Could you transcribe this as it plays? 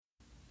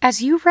As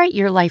you write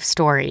your life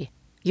story,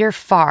 you're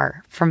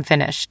far from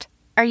finished.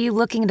 Are you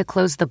looking to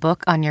close the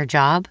book on your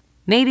job?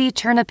 Maybe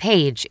turn a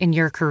page in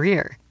your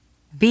career?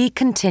 Be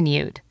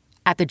continued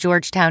at the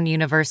Georgetown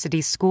University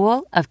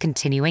School of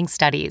Continuing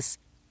Studies.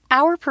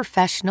 Our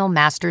professional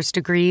master's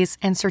degrees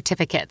and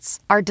certificates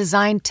are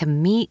designed to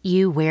meet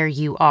you where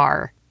you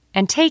are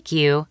and take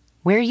you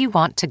where you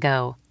want to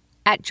go.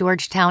 At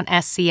Georgetown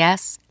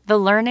SCS, the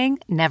learning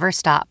never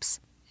stops,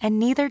 and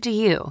neither do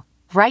you.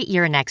 Write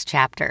your next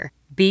chapter.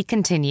 Be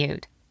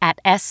continued at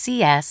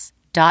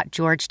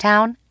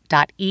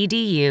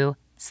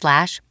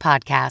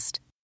scs.georgetown.edu/podcast.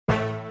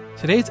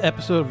 Today's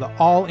episode of the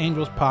All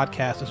Angels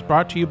podcast is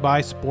brought to you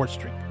by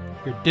SportsDrink,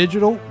 your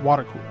digital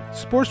water cooler.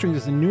 SportsDrink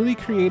is a newly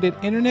created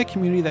internet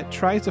community that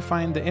tries to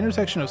find the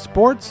intersection of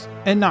sports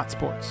and not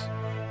sports.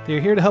 They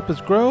are here to help us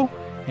grow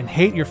and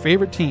hate your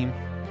favorite team.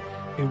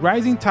 A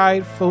rising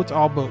tide floats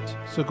all boats,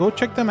 so go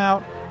check them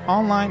out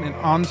online and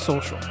on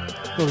social.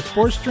 Go to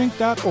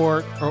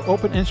sportsdrink.org or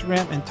open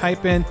Instagram and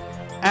type in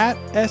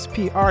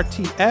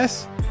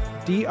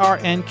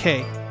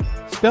 @SPRTSDRNK.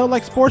 Spelled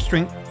like sports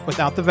drink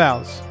without the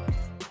vowels.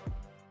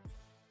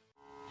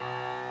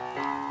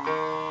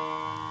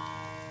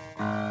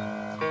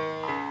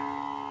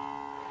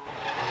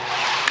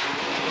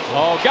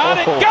 Oh, got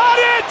it!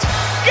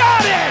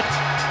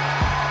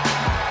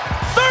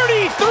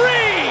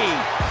 33!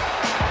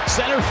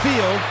 Center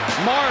field,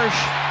 Marsh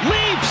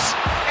leaps,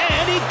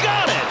 and he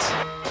got it!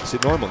 Is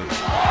it normally?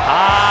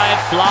 High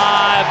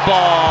fly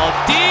ball,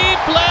 deep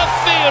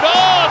left field.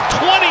 Oh,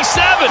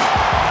 27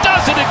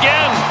 does it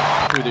again.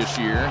 For this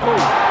year.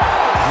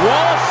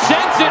 Wall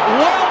sends it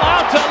well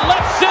out to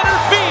left center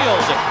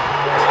field.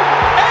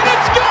 And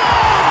it's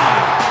gone!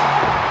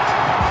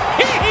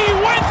 He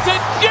went to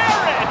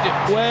Jared!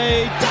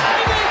 Way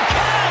diving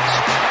catch!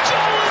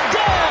 Joe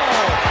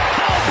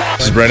Adele!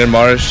 This is Brandon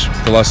Marsh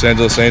for Los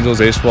Angeles Angels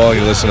Baseball, and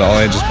you listen to All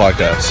Angels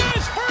Podcast.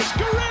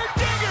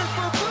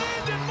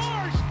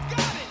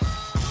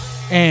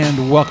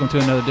 And welcome to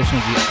another edition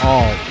of the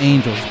All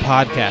Angels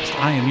podcast.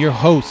 I am your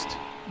host,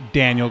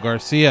 Daniel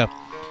Garcia.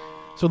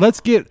 So let's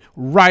get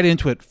right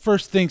into it.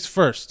 First things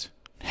first,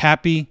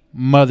 happy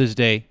Mother's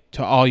Day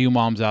to all you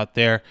moms out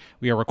there.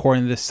 We are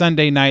recording this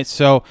Sunday night,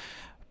 so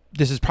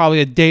this is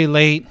probably a day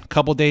late, a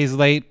couple days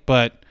late,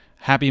 but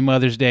happy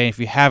Mother's Day. If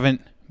you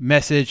haven't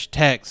messaged,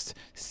 text,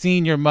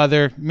 seen your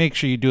mother, make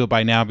sure you do it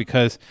by now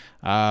because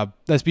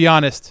let's be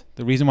honest,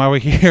 the reason why we're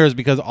here is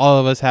because all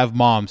of us have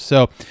moms.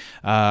 So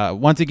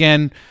once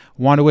again,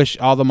 want to wish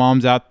all the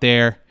moms out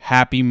there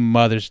happy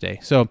Mother's Day.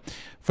 So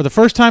for the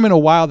first time in a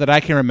while that I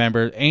can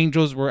remember,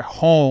 Angels were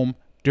home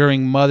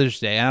during Mother's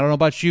Day. And I don't know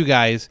about you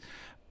guys,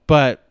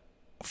 but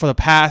for the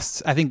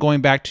past, I think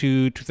going back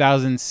to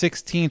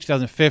 2016,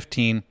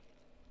 2015,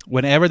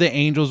 whenever the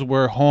Angels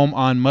were home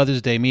on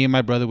Mother's Day, me and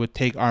my brother would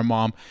take our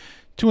mom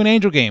to an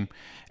Angel game.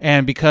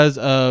 And because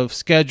of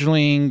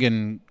scheduling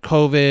and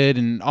COVID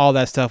and all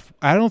that stuff,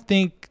 I don't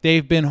think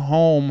they've been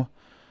home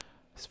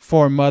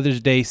for Mother's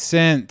Day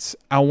since,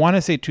 I want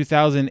to say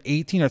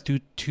 2018 or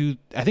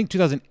I think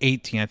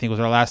 2018, I think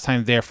was our last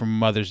time there for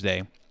Mother's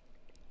Day.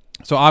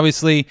 So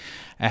obviously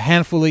a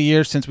handful of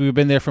years since we've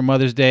been there for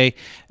Mother's Day,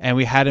 and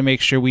we had to make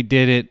sure we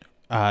did it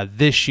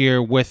this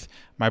year with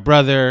my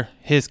brother,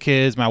 his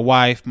kids, my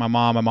wife, my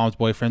mom, my mom's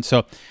boyfriend.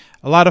 So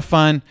a lot of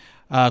fun.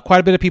 Quite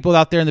a bit of people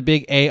out there in the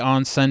Big A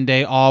on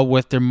Sunday, all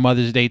with their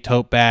Mother's Day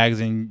tote bags,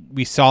 and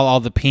we saw all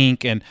the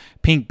pink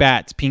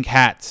bats, pink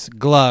hats,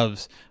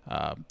 gloves,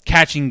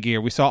 catching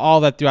gear. We saw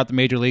all that throughout the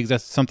major leagues.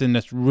 That's something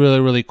that's really,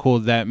 really cool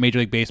that Major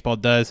League Baseball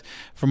does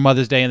for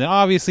Mother's Day. And then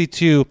obviously,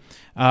 too,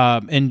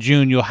 in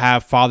June, you'll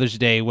have Father's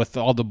Day with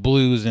all the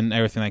blues and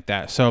everything like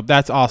that. So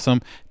that's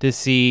awesome to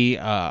see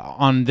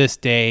on this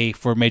day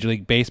for Major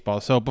League Baseball.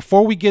 So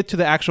before we get to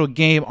the actual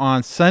game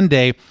on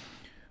Sunday,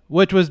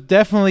 which was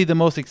definitely the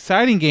most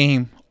exciting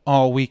game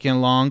all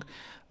weekend long,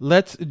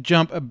 let's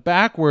jump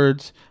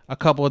backwards a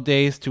couple of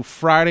days to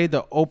Friday,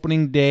 the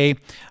opening day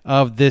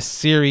of this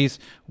series,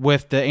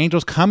 with the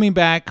Angels coming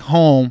back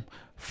home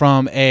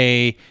from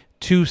a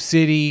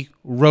two-city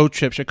road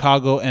trip,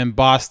 Chicago and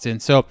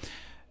Boston. So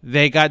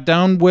they got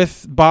done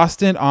with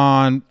Boston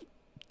on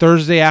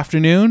Thursday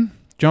afternoon,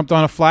 jumped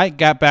on a flight,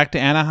 got back to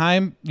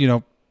Anaheim,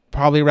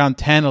 probably around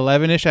 10,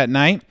 11-ish at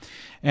night,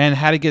 and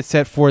had to get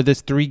set for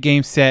this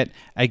 3-game set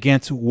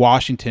against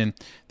Washington.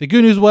 The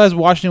good news was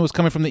Washington was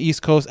coming from the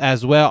East Coast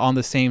as well around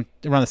the same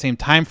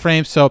time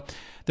frame, so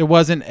there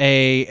wasn't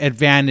a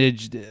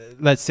advantage,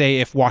 let's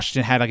say, if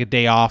Washington had like a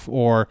day off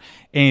or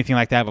anything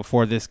like that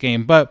before this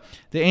game. But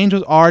the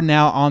Angels are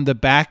now on the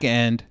back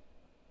end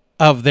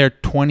of their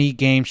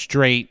 20-game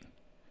straight,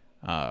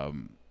 I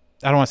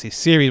don't want to say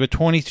series, but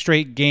 20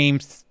 straight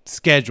games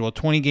schedule,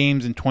 20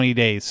 games in 20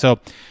 days. So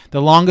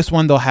the longest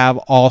one they'll have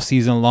all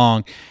season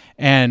long.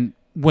 And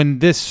when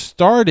this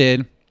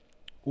started,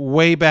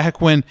 way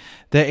back when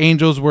the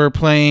Angels were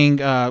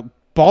playing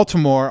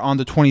Baltimore on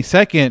the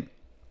 22nd,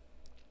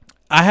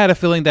 I had a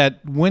feeling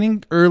that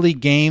winning early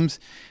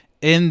games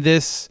in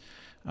this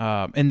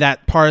in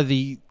that part of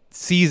the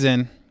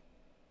season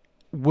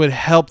would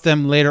help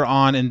them later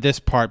on in this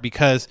part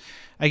because,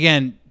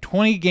 again,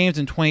 20 games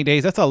in 20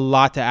 days, that's a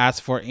lot to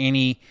ask for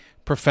any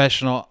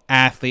professional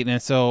athlete.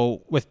 And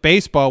so with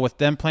baseball, with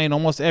them playing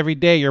almost every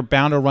day, you're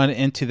bound to run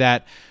into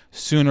that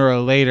sooner or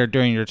later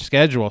during your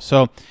schedule.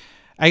 So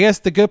I guess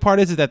the good part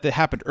is that it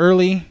happened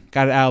early,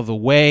 got it out of the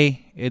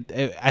way.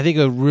 I think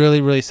it would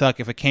really, really suck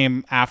if it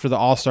came after the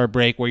All-Star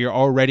break where you're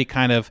already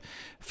kind of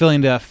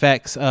feeling the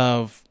effects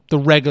of the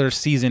regular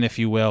season, if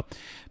you will.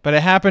 But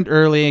it happened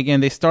early.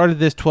 Again, they started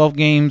this 12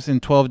 games in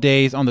 12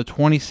 days on the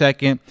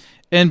 22nd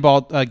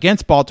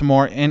against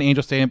Baltimore in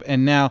Angel Stadium,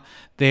 and now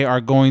they are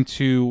going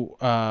to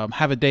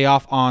have a day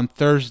off on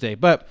Thursday.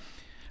 But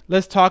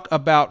let's talk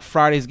about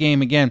Friday's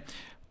game again.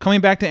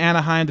 Coming back to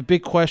Anaheim, the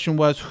big question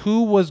was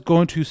who was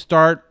going to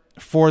start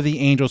for the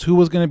Angels, who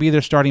was going to be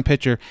their starting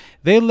pitcher.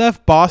 They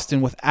left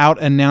Boston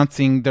without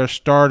announcing their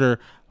starter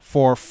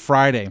for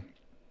Friday.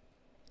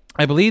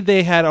 I believe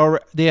they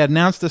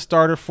announced the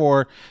starter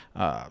for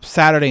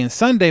Saturday and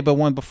Sunday, but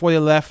before they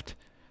left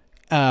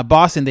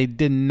Boston, they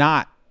did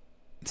not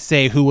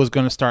say who was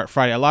going to start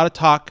Friday. A lot of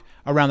talk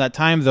around that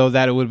time, though,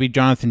 that it would be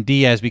Jonathan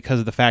Diaz because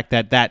of the fact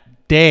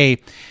that day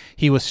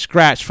he was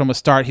scratched from a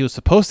start he was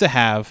supposed to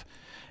have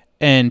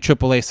in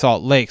AAA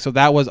Salt Lake. So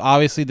that was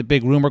obviously the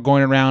big rumor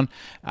going around.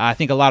 I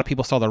think a lot of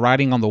people saw the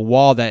writing on the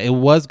wall that it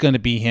was going to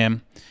be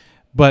him,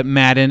 but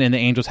Madden and the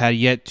Angels had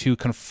yet to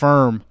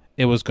confirm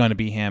it was going to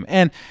be him.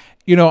 And,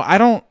 I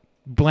don't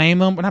blame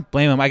them. Not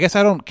blame them. I guess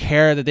I don't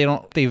care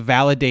that they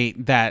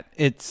validate that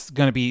it's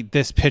going to be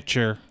this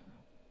pitcher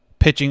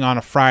pitching on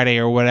a Friday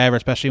or whatever,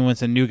 especially when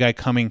it's a new guy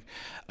coming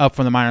up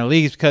from the minor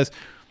leagues, because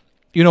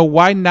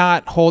why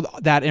not hold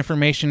that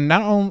information?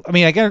 I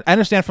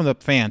understand from the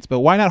fans, but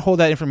why not hold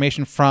that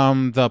information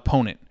from the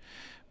opponent?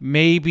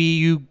 Maybe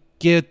you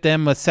give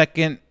them a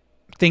second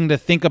thing to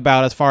think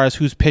about as far as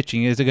who's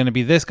pitching. Is it going to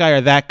be this guy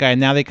or that guy?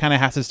 Now they kind of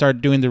have to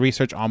start doing the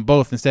research on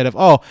both instead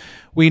of,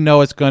 we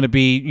know it's going to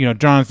be,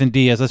 Jonathan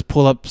Diaz. Let's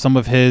pull up some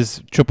of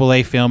his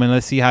AAA film and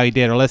let's see how he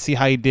did, or let's see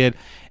how he did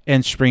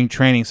in spring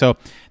training. So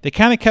they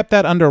kind of kept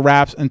that under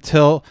wraps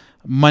until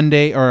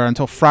Monday or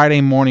until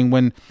Friday morning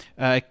when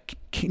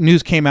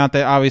news came out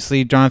that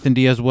obviously Jonathan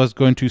Diaz was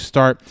going to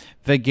start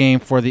the game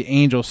for the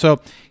Angels.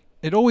 So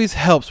it always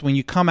helps when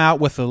you come out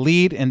with a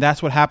lead, and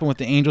that's what happened with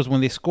the Angels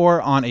when they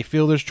score on a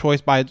fielder's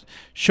choice by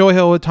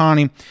Shohei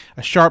Ohtani,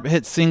 a sharp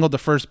hit single to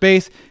first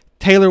base.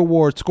 Taylor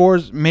Ward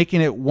scores, making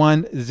it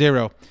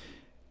 1-0.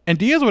 And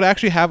Diaz would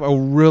actually have a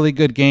really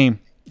good game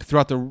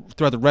throughout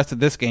the rest of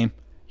this game.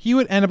 He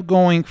would end up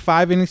going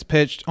 5 innings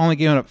pitched, only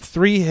giving up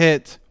 3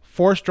 hits,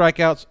 4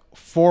 strikeouts,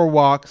 4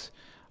 walks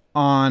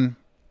on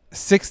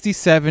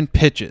 67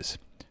 pitches.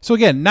 So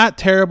again, not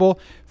terrible.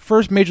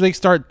 First major league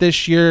start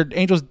this year. The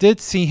Angels did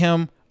see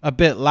him a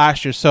bit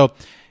last year, so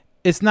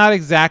it's not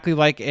exactly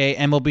like a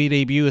MLB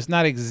debut. It's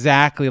not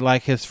exactly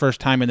like his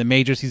first time in the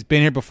majors. He's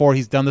been here before.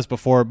 He's done this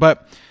before,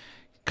 but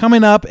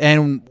coming up,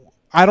 and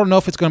I don't know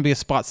if it's going to be a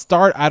spot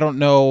start. I don't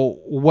know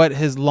what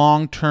his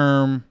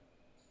long-term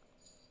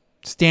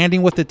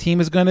standing with the team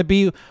is going to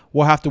be.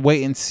 We'll have to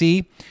wait and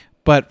see.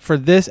 But for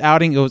this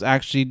outing, it was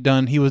actually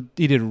done. He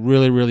did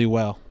really, really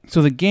well.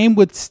 So the game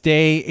would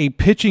stay a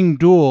pitching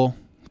duel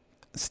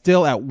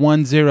still at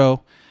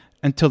 1-0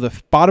 until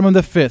the bottom of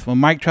the 5th when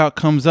Mike Trout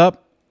comes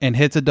up and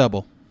hits a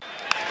double.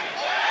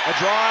 A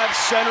drive,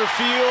 center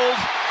field,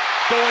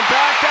 going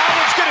back. That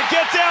one's going to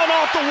get down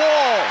off the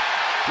wall.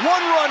 1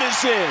 run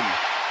is in.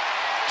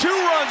 2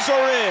 runs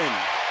are in.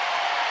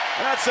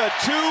 That's a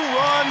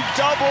 2-run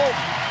double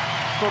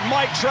for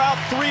Mike Trout.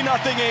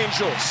 3-0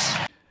 Angels.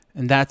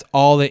 And that's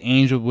all the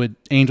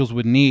Angels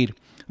would need.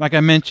 Like I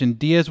mentioned,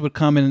 Diaz would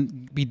come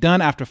and be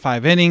done after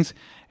 5 innings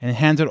and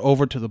hands it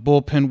over to the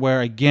bullpen where,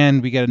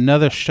 again, we get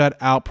another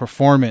shutout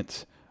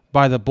performance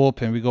by the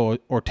bullpen. We go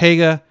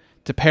Ortega,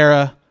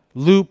 Tepera,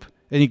 Loop,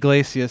 and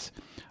Iglesias,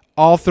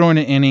 all throwing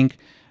an inning.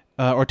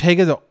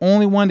 Ortega's the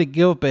only one to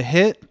give up a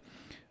hit,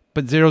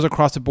 but zeros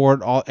across the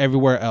board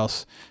everywhere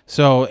else.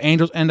 So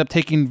Angels end up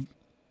taking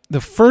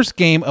the first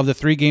game of the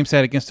 3-game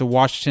set against the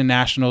Washington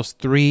Nationals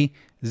 3-0.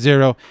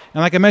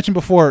 And like I mentioned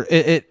before,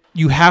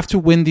 you have to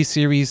win these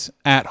series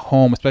at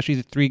home, especially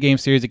the 3-game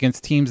series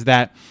against teams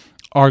that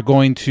are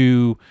going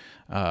to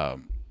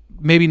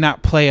maybe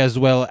not play as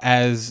well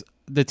as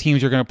the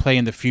teams you're going to play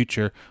in the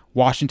future.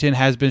 Washington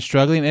has been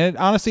struggling, and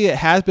honestly, it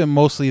has been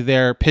mostly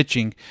their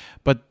pitching.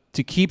 But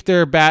to keep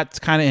their bats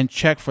kind of in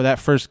check for that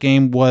first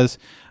game was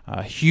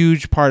a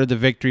huge part of the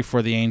victory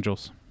for the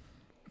Angels.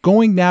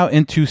 Going now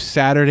into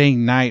Saturday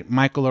night,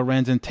 Michael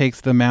Lorenzen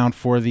takes the mound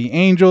for the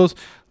Angels,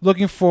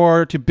 looking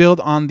to build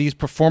on these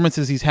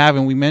performances he's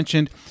having. We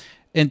mentioned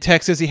in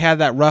Texas he had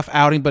that rough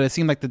outing, but it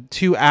seemed like the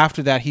 2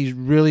 after that he's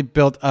really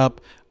built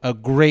up a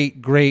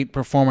great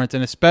performance,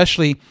 and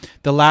especially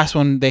the last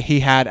one that he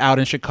had out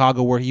in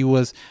Chicago where he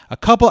was a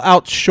couple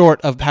outs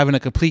short of having a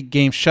complete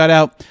game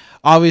shutout.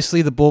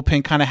 Obviously, the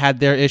bullpen kind of had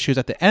their issues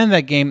at the end of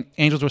that game.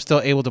 Angels were still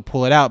able to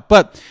pull it out,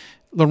 but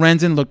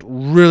Lorenzen looked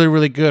really,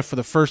 really good for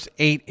the first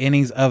 8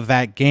 innings of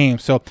that game.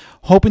 So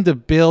hoping to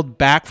build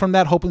back from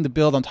that, hoping to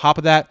build on top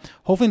of that,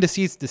 hoping to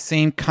see the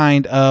same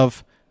kind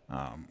of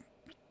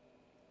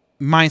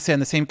mindset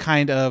and the same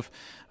kind of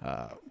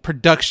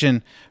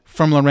production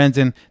from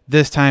Lorenzen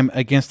this time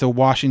against the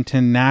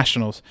Washington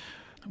Nationals.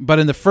 But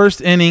in the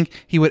first inning,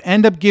 he would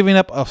end up giving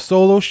up a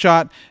solo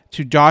shot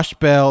to Josh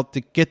Bell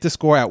to get the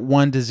score at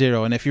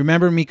 1-0. And if you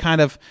remember me kind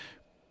of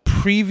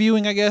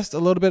previewing, I guess, a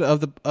little bit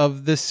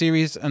of this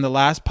series in the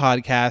last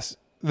podcast,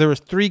 there was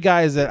 3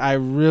 guys that I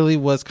really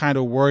was kind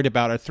of worried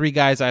about, or 3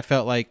 guys I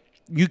felt like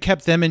you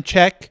kept them in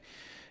check,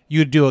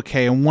 you'd do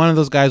okay. And one of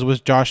those guys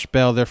was Josh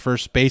Bell, their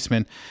first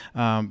baseman.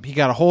 He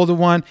got a hold of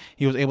one.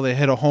 He was able to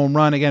hit a home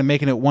run, again,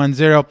 making it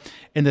 1-0.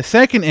 In the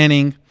second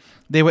inning,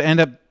 they would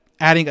end up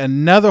adding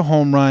another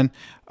home run,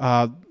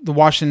 the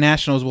Washington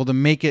Nationals, to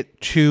make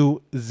it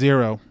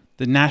 2-0.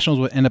 The Nationals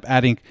would end up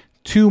adding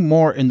 2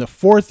 more in the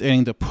fourth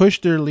inning to push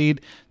their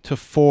lead to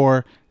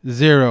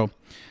 4-0.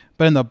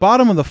 But in the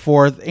bottom of the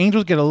fourth,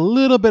 Angels get a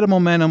little bit of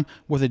momentum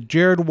with a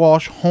Jared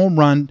Walsh home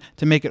run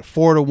to make it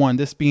 4-1.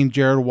 This being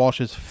Jared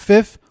Walsh's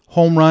 5th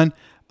home run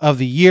of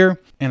the year.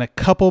 And a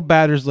couple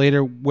batters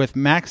later, with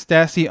Max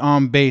Stassi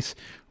on base,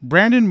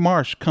 Brandon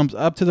Marsh comes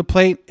up to the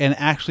plate and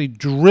actually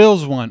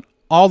drills one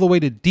all the way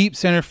to deep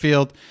center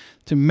field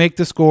to make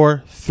the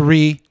score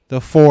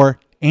 3-4.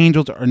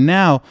 Angels are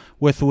now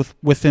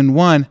within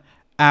 1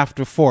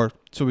 after 4.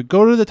 So we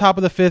go to the top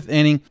of the 5th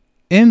inning.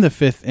 In the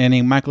 5th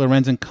inning, Michael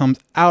Lorenzen comes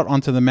out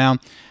onto the mound.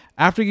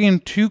 After getting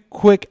 2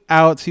 quick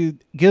outs, he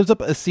gives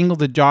up a single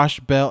to Josh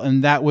Bell,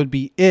 and that would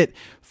be it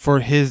for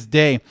his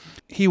day.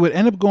 He would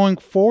end up going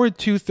forward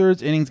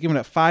 2/3 innings, giving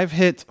up 5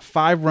 hits,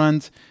 5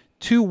 runs,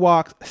 2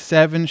 walks,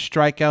 7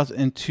 strikeouts,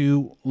 and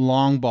 2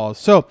 long balls.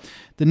 So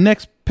the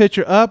next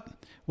pitcher up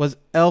was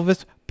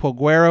Elvis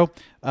Peguero,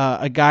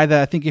 a guy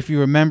that I think, if you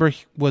remember,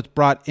 was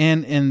brought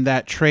in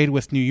that trade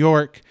with New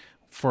York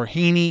for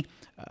Heaney.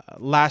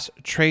 Last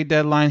trade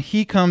deadline,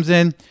 he comes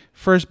in,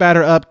 first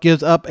batter up,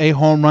 gives up a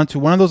home run to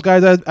one of those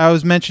guys I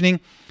was mentioning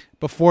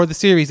before the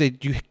series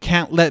that you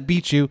can't let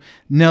beat you,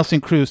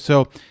 Nelson Cruz.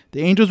 So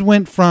the Angels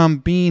went from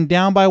being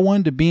down by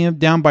 1 to being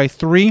down by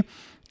 3,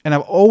 and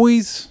I've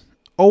always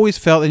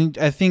felt, and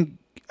I think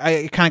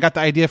I kind of got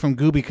the idea from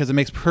Gooby because it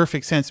makes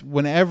perfect sense.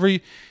 Whenever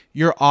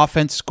your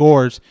offense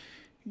scores,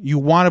 you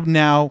want to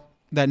now,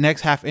 that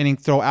next half inning,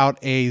 throw out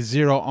a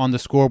 0 on the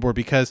scoreboard,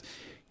 because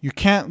you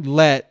can't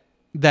let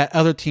that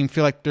other team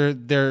feel like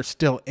they're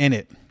still in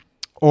it,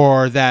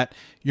 or that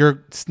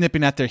you're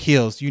snipping at their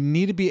heels. You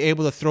need to be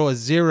able to throw a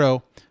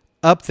 0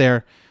 up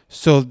there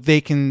so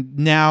they can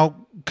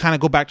now kind of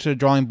go back to the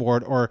drawing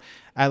board, or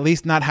at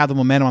least not have the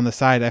momentum on the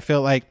side. I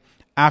feel like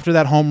after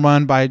that home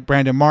run by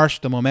Brandon Marsh,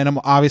 the momentum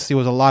obviously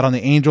was a lot on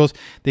the Angels.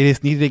 They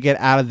just needed to get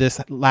out of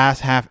this last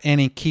half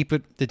inning, keep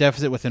the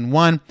deficit within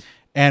 1,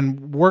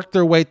 and work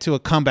their way to a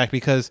comeback,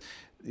 because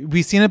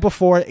we've seen it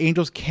before.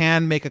 Angels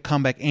can make a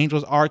comeback.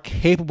 Angels are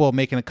capable of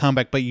making a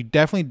comeback, but you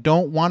definitely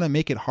don't want to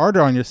make it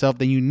harder on yourself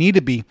than you need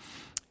to be.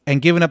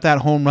 And giving up that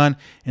home run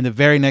in the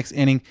very next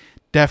inning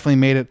definitely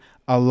made it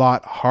a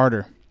lot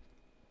harder.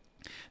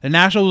 The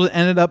Nationals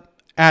ended up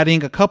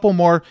adding a couple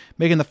more,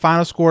 making the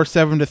final score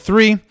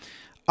 7-3.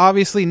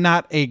 Obviously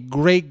not a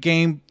great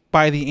game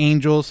by the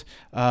Angels.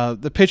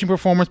 The pitching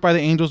performance by the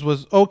Angels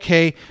was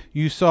okay.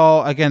 You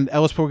saw, again,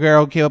 Elvis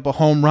Peguero gave up a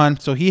home run,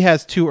 so he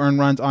has 2 earned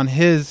runs on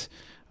his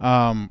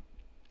line.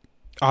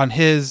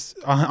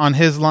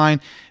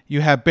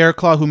 You have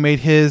Bearclaw, who made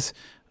his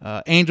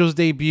Angels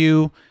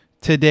debut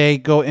today,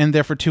 go in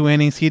there for 2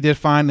 innings. He did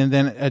fine, and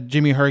then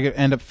Jimmy Herget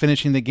ended up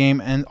finishing the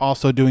game and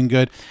also doing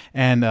good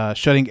and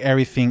shutting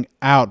everything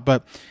out.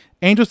 But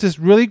Angels just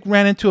really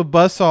ran into a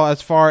buzzsaw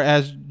as far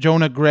as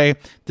Jonah Gray,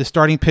 the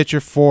starting pitcher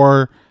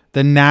for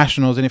the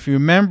Nationals. And if you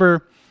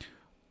remember,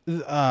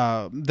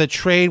 the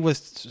trade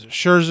with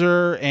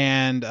Scherzer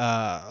and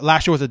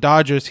last year with the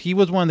Dodgers, he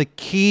was one of the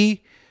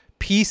key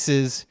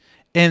pieces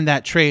in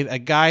that trade, a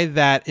guy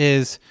that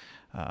is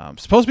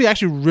supposed to be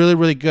actually really,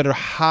 really good, or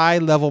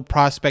high-level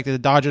prospect that the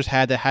Dodgers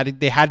had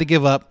they had to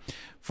give up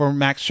for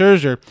Max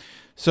Scherzer.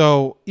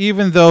 So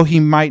even though he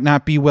might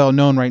not be well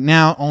known right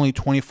now, only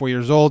 24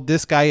 years old,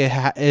 this guy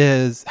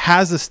has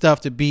the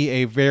stuff to be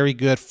a very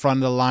good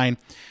front-of-the-line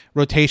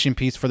rotation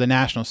piece for the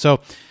Nationals.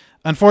 So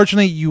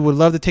unfortunately, you would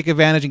love to take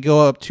advantage and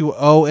go up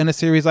 2-0 in a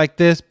series like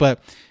this, but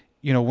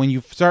when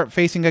you start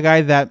facing a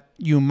guy that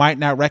you might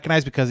not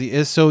recognize because he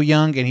is so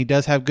young and he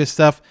does have good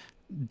stuff,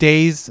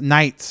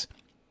 nights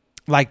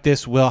like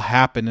this will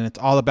happen, and it's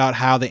all about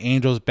how the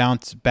Angels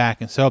bounce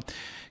back. And so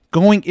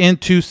going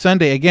into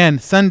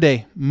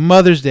Sunday,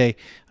 Mother's Day,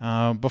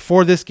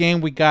 before this game,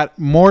 we got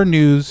more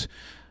news.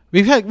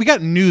 We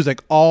got news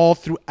like all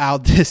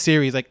throughout this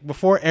series. Like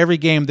before every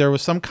game, there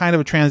was some kind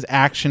of a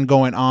transaction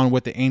going on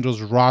with the Angels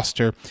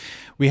roster.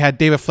 We had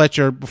David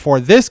Fletcher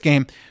before this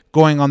game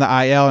going on the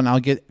IL, and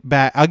I'll get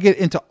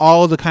into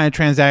all of the kind of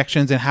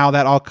transactions and how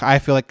that all, I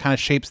feel like, kind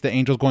of shapes the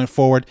Angels going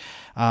forward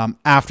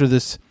after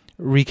this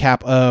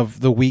recap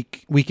of the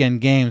weekend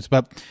games.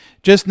 But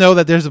just know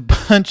that there's a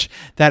bunch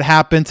that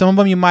happened. Some of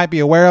them you might be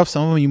aware of,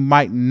 some of them you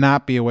might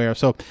not be aware of.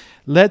 So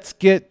let's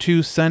get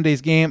to Sunday's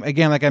game.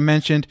 Again, like I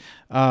mentioned,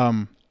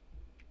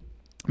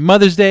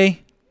 Mother's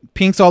Day,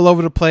 Pink's all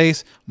over the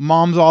place.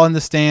 Mom's all in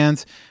the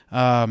stands.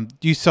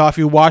 You saw, if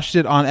you watched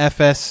it on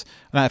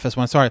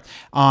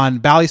on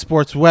Bally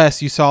Sports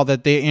West, you saw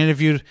that they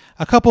interviewed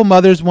a couple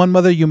mothers. One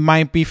mother you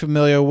might be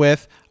familiar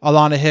with,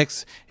 Alana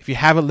Hicks. If you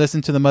haven't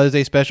listened to the Mother's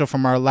Day special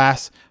from our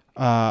last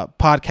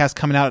podcast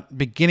coming out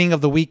beginning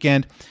of the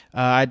weekend,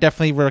 I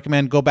definitely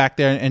recommend go back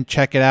there and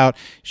check it out.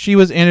 She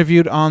was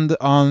interviewed on the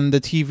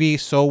TV.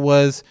 So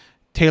was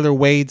Taylor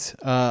Wade's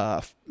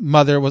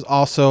mother was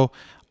also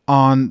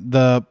on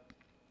the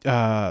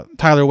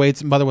Tyler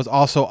Wade's mother was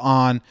also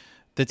on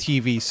the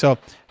TV. So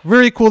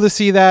very cool to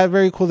see that.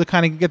 Very cool to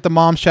kind of get the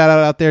mom shout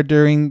out there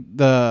during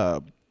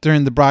the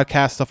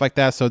broadcast, stuff like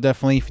that. So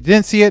definitely, if you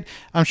didn't see it,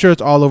 I'm sure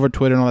it's all over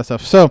Twitter and all that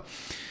stuff. So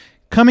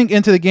coming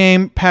into the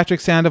game,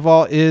 Patrick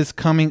Sandoval is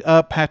coming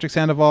up. Patrick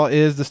Sandoval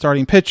is the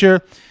starting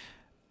pitcher.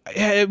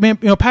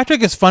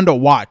 Patrick is fun to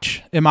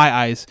watch in my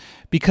eyes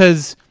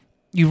because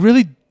you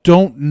really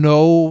don't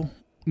know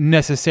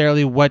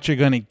necessarily what you're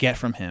going to get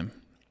from him.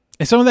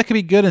 And some of that could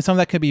be good and some of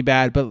that could be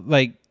bad, but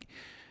like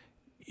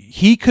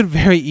he could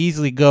very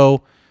easily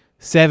go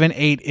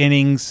 7-8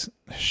 innings,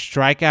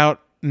 strike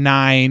out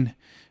 9,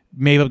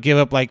 maybe give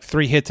up like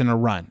 3 hits and a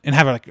run and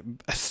have like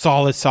a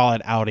solid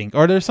outing.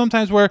 Or there's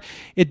sometimes where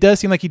it does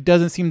seem like he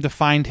doesn't seem to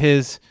find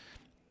he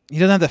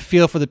doesn't have the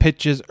feel for the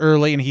pitches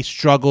early and he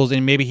struggles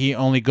and maybe he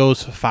only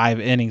goes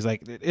 5 innings.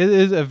 Like it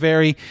is a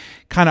very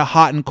kind of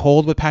hot and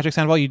cold with Patrick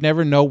Sandoval. You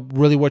never know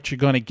really what you're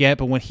going to get,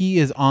 but when he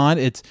is on,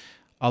 it's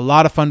a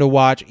lot of fun to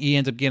watch. He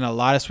ends up getting a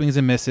lot of swings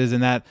and misses,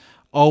 and that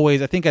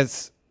always, I think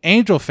as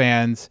Angel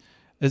fans,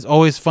 is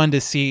always fun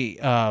to see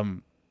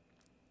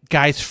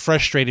guys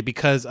frustrated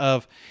because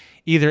of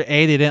either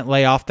A, they didn't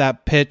lay off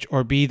that pitch,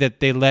 or B, that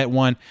they let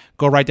one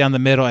go right down the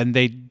middle and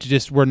they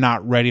just were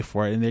not ready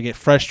for it. And they get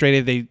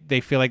frustrated.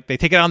 They feel like they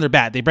take it on their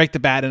bat. They break the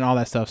bat and all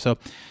that stuff. So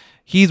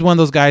he's one of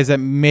those guys that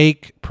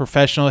make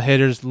professional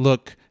hitters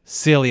look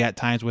silly at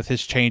times with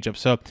his changeup.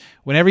 So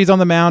whenever he's on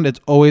the mound,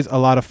 it's always a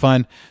lot of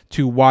fun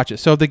to watch it.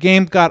 So the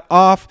game got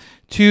off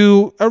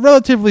to a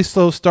relatively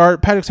slow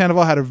start. Patrick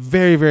Sandoval had a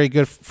very, very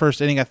good first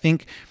inning. I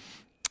think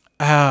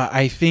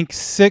 9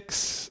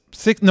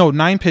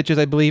 pitches,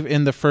 I believe,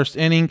 in the first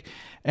inning.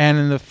 And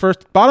in the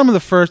bottom of the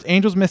first,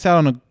 Angels missed out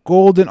on a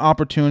golden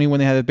opportunity when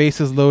they had the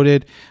bases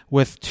loaded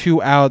with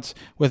 2 outs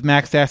with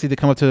Max Stassi to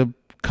come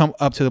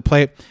up to the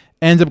plate.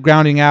 Ends up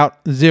grounding out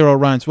 0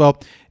 runs. Well,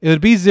 it would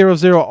be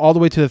 0-0 all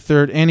the way to the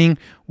 3rd inning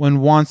when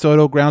Juan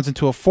Soto grounds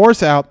into a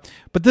force out.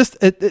 But this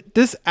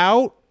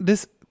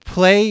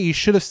play, you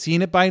should have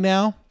seen it by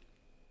now.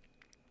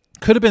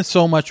 Could have been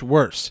so much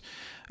worse.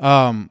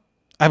 I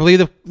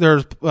believe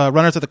there's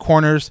runners at the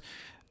corners.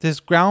 This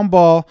ground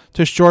ball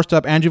to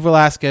shortstop Andrew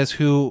Velasquez,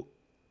 who,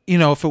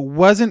 if it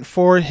wasn't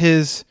for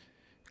his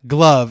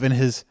glove and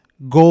his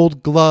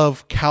gold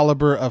glove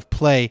caliber of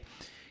play,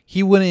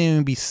 he wouldn't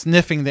even be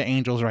sniffing the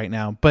Angels right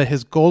now. But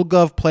his gold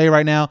glove play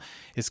right now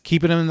is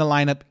keeping him in the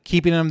lineup,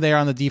 keeping him there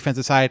on the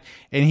defensive side,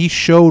 and he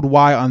showed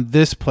why on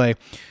this play.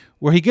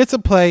 Where he gets a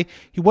play,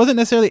 he wasn't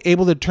necessarily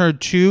able to turn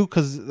 2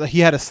 because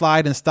he had to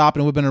slide and stop,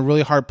 and it would have been a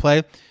really hard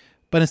play.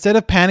 But instead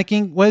of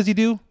panicking, what does he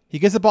do? He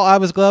gets the ball out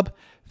of his glove,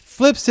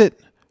 flips it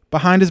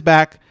behind his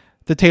back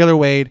to Taylor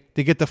Wade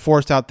to get the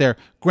force out there.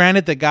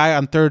 Granted, the guy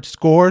on third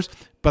scores,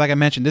 but like I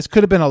mentioned, this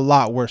could have been a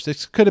lot worse.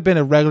 This could have been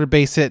a regular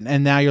base hit,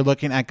 and now you're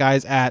looking at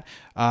guys at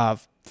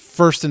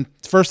first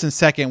and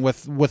second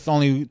with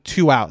only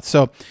 2 outs.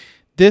 So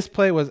this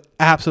play was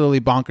absolutely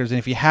bonkers, and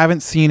if you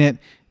haven't seen it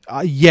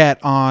yet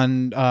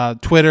on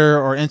Twitter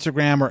or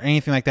Instagram or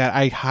anything like that,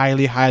 I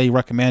highly, highly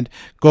recommend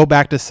go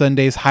back to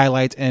Sunday's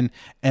highlights and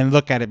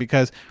look at it,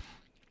 because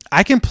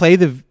I can play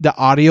the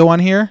audio on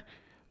here,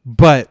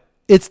 but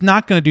it's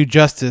not going to do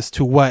justice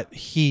to what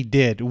he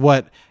did,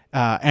 what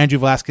Andrew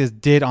Velasquez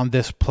did on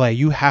this play.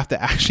 You have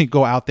to actually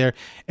go out there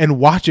and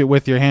watch it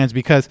with your hands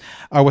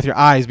with your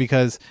eyes,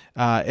 because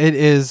it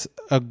is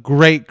a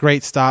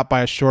great stop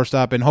by a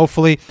shortstop. And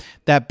hopefully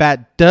that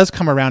bat does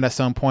come around at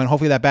some point.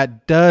 Hopefully that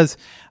bat does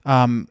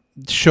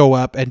show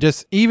up, and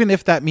just even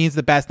if that means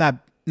the bat's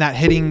not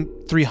hitting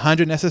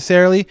 300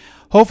 necessarily,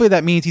 hopefully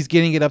that means he's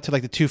getting it up to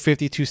like the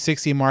 250,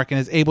 260 mark and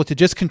is able to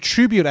just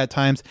contribute at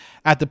times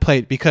at the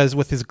plate, because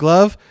with his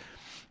glove,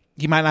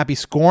 he might not be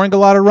scoring a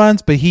lot of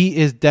runs, but he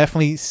is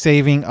definitely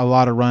saving a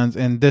lot of runs,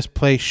 and this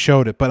play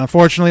showed it. But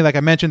unfortunately, like I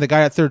mentioned, the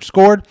guy at third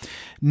scored,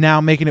 now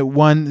making it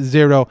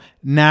 1-0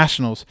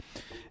 Nationals.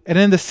 And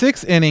in the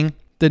 6th inning,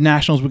 the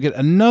Nationals would get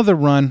another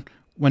run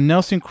when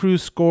Nelson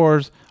Cruz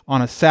scores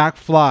on a sac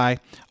fly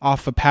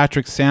off of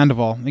Patrick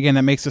Sandoval. Again,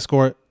 that makes the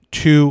score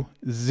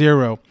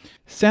 2-0.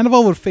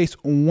 Sandoval would face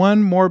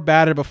one more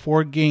batter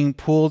before getting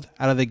pulled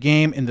out of the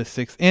game in the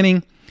 6th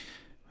inning.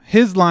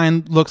 His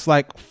line looks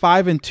like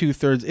 5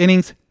 2/3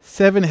 innings,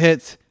 7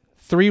 hits,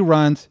 3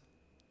 runs,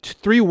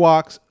 3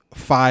 walks,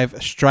 5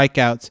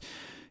 strikeouts.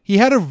 He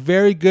had a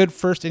very good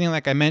first inning,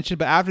 like I mentioned,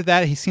 but after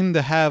that, he seemed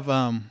to have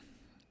a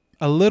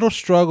little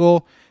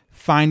struggle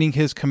finding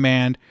his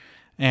command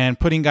and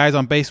putting guys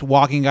on base,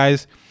 walking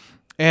guys.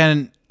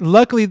 And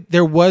luckily,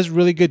 there was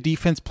really good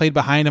defense played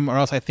behind him, or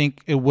else I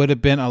think it would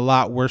have been a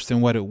lot worse than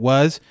what it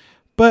was.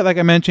 But like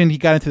I mentioned, he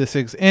got into the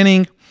 6th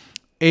inning,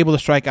 able to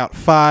strike out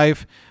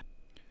 5.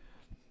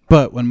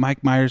 But when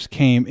Mike Myers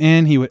came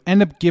in, he would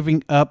end up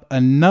giving up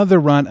another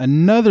run,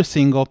 another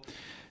single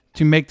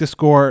to make the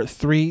score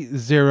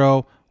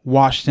 3-0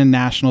 Washington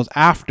Nationals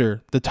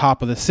after the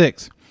top of the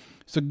 6th.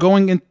 So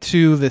going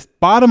into the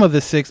bottom of the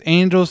 6th,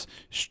 Angels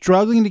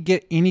struggling to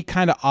get any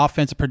kind of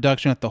offensive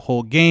production at the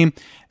whole game.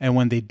 And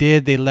when they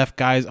did, they left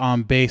guys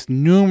on base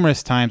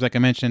numerous times. Like I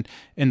mentioned,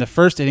 in the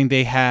first inning,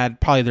 they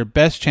had probably their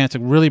best chance to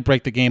really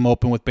break the game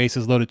open with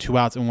bases loaded, 2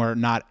 outs, and were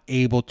not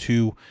able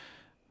to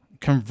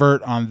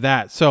convert on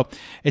that. So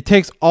it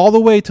takes all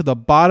the way to the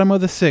bottom of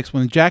the 6th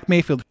when Jack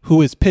Mayfield,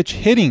 who is pitch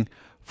hitting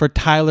for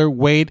Tyler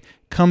Wade,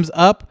 comes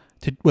up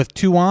with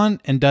 2 on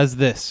and does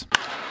this.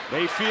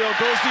 Mayfield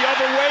goes the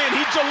other way, and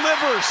he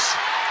delivers.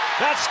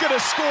 That's going to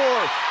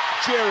score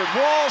Jared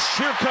Walsh.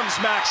 Here comes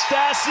Max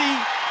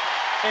Stassi,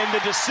 and the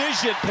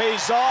decision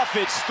pays off.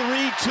 It's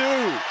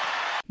 3-2.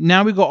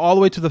 Now we go all the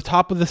way to the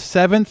top of the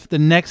 7th, the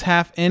next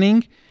half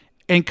inning,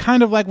 and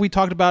kind of like we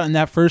talked about in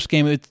that first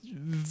game, it's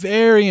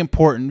very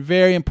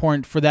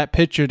important for that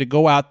pitcher to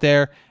go out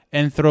there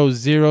and throw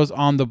zeros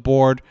on the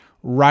board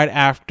right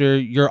after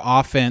your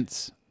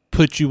offense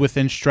puts you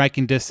within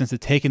striking distance of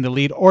taking the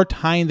lead or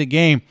tying the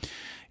game.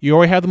 You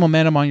already have the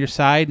momentum on your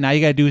side. Now you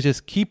got to do is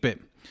just keep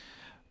it.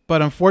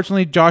 But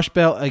unfortunately, Josh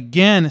Bell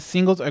again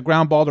singles a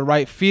ground ball to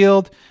right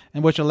field,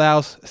 and which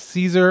allows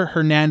Cesar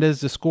Hernandez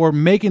to score,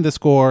 making the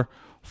score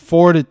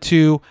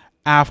 4-2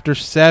 after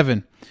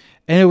 7.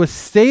 And it would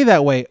stay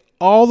that way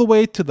all the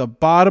way to the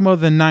bottom of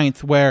the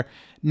 9th, where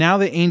now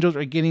the Angels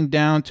are getting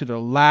down to the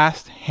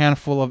last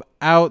handful of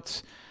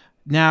outs.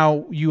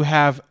 Now you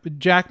have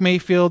Jack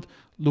Mayfield,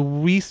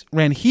 Luis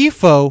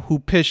Rengifo, who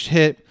pitched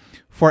hit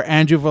for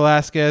Andrew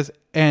Velasquez,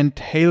 and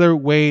Taylor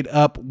Wade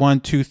up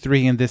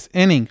 1-2-3 in this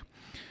inning.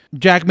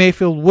 Jack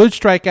Mayfield would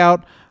strike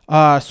out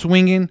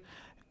swinging,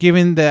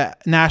 giving the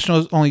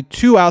Nationals only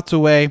 2 outs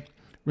away.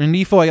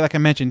 Rengifo, like I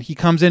mentioned, he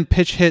comes in,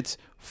 pitch hits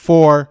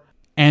for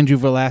Andrew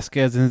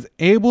Velasquez, and is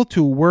able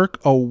to work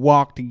a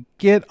walk to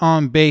get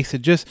on base to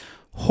just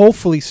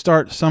hopefully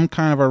start some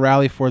kind of a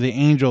rally for the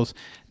Angels.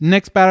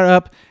 Next batter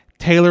up,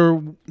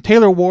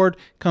 Taylor Ward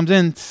comes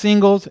in,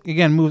 singles,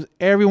 again, moves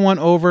everyone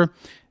over.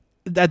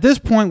 At this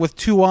point, with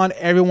 2 on,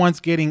 everyone's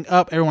getting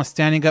up, everyone's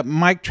standing up.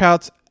 Mike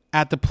Trout's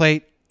at the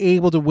plate,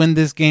 able to win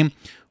this game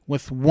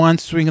with 1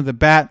 swing of the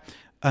bat.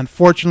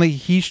 Unfortunately,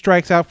 he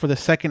strikes out for the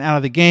 2nd out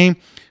of the game,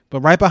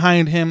 but right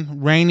behind him,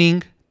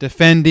 reigning,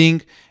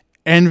 defending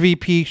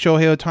MVP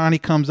Shohei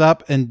Ohtani comes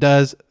up and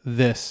does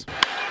this.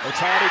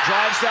 Ohtani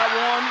drives that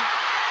one,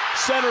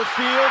 center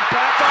field,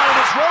 back on it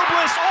is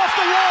Robles, off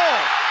the wall.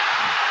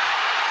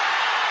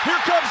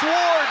 Here comes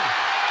Ward.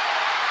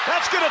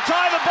 That's going to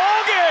tie the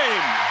ball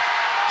game.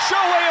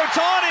 Shohei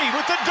Ohtani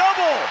with the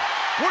double.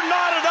 We're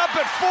knotted up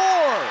at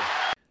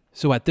 4.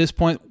 So at this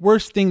point,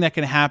 worst thing that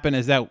can happen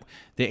is that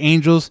the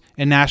Angels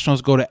and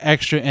Nationals go to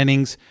extra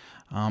innings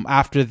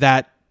after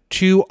that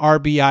 2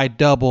 RBI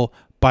double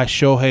by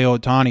Shohei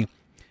Ohtani.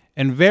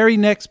 And very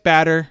next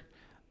batter,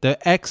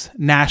 the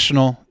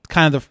ex-National,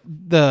 kind of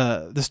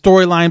the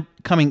storyline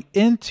coming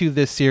into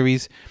this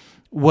series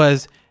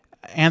was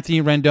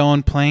Anthony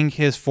Rendon playing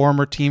his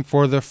former team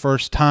for the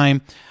first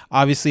time.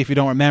 Obviously, if you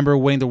don't remember,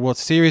 winning the World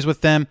Series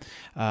with them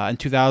in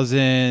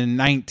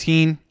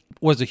 2019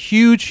 was a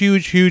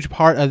huge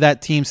part of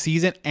that team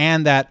season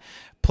and that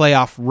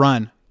playoff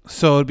run.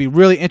 So it'd be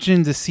really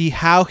interesting to see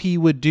how he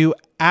would do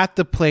at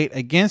the plate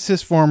against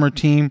his former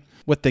team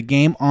with the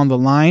game on the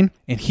line,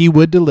 and he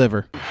would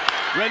deliver.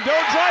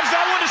 Rendon drives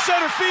that one to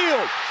center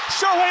field.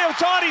 Shohei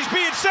Ohtani's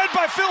being sent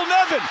by Phil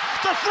Nevin.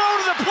 The throw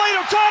to the plate,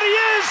 Ohtani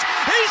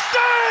he's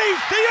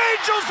saved! The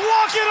Angels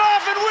walk it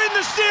off and win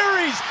the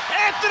series.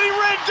 Anthony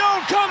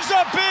Rendon comes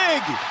up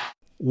big.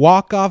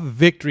 Walk-off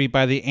victory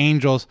by the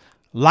Angels.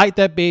 Light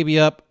that baby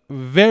up.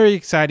 Very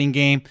exciting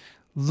game.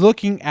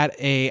 Looking at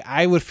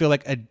I would feel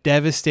like a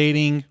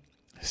devastating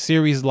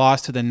series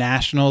loss to the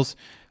Nationals.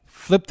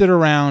 Flipped it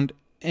around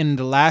in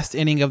the last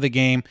inning of the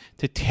game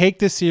to take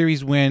the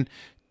series win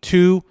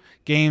 2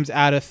 games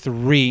out of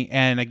 3.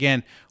 And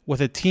again,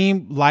 with a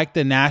team like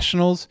the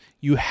Nationals,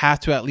 you have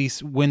to at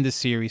least win the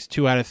series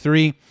 2 out of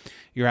 3.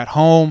 You're at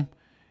home.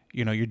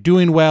 You're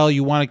doing well.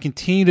 You want to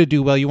continue to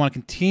do well. You want to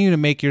continue to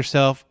make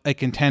yourself a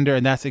contender.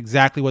 And that's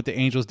exactly what the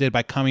Angels did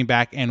by coming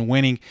back and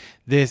winning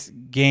this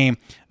game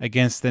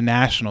against the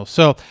Nationals.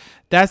 So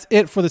that's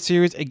it for the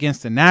series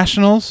against the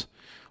Nationals.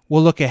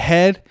 We'll look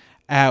ahead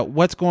at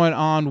what's going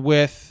on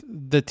with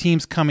the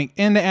teams coming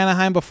into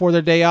Anaheim before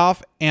their day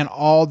off and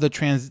all the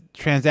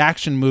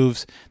transaction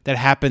moves that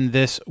happened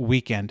this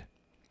weekend.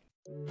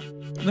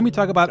 Let me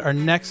talk about our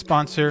next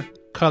sponsor,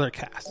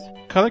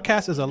 Colorcast.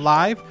 Colorcast is a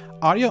live,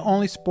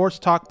 audio-only sports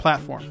talk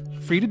platform,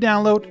 free to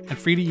download and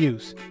free to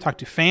use. Talk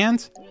to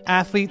fans,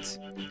 athletes,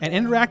 and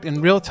interact in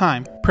real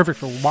time. Perfect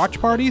for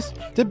watch parties,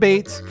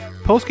 debates,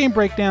 post-game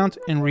breakdowns,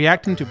 and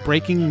reacting to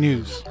breaking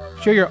news.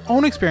 Share your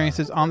own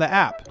experiences on the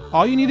app.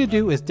 All you need to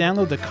do is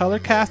download the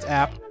Colorcast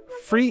app,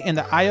 free in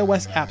the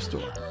iOS App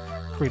Store.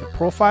 Create a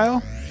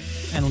profile,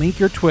 and link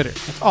your Twitter.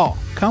 That's all.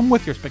 Come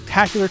with your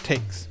spectacular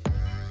takes.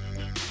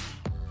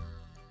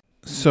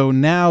 So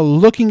now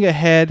looking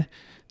ahead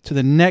to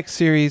the next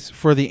series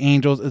for the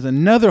Angels is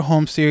another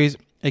home series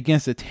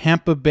against the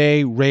Tampa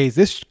Bay Rays.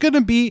 This is going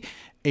to be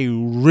a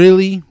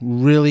really,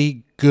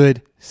 really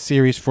good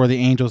series for the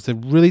Angels to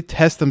really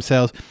test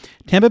themselves.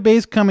 Tampa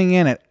Bay's coming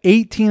in at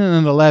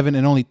 18-11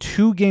 and only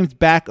 2 games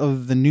back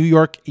of the New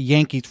York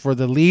Yankees for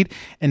the lead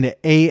in the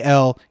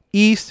AL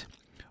East,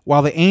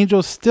 while the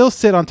Angels still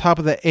sit on top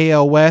of the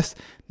AL West,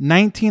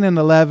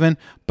 19-11,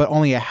 but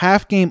only a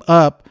half game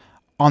up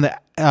on the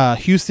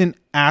Houston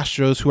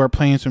Astros, who are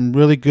playing some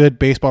really good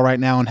baseball right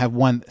now and have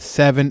won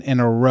 7 in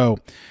a row.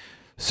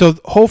 So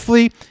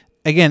hopefully,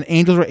 again,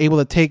 Angels were able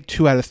to take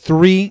 2 out of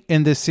 3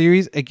 in this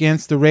series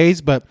against the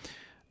Rays, but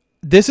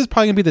this is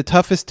probably going to be the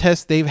toughest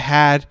test they've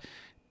had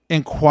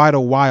in quite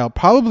a while.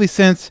 Probably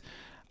since,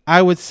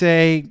 I would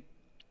say,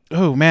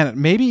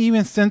 maybe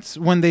even since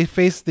when they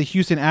faced the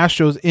Houston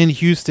Astros in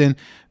Houston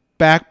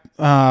back,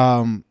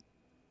 when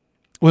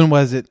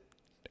was it?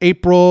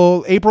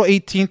 April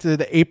 18th to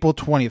the April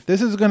 20th.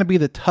 This is going to be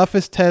the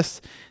toughest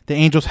test the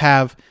Angels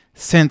have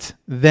since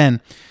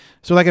then.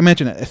 So like I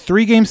mentioned, a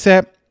 3-game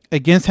set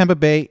against Tampa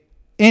Bay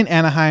in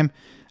Anaheim.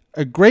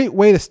 A great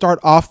way to start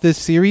off this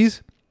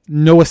series.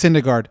 Noah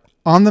Syndergaard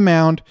on the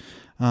mound.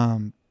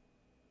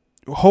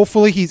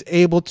 Hopefully he's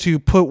able to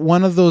put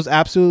one of those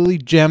absolutely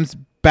gems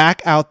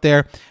back out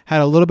there.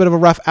 Had a little bit of a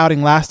rough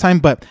outing last time,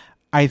 but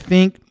I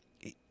think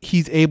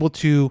he's able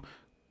to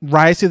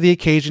rise to the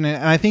occasion.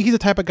 And I think he's the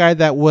type of guy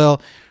that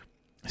will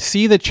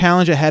see the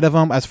challenge ahead of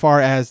him as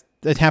far as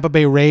the Tampa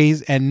Bay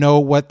Rays and know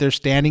what their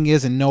standing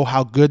is and know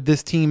how good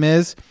this team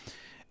is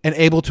and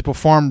able to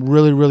perform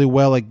really, really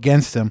well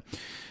against them.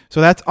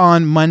 So that's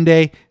on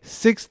Monday,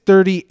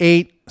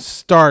 6:38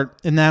 start.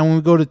 And now when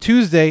we go to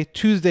Tuesday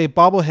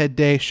bobblehead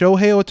day,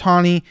 Shohei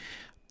Ohtani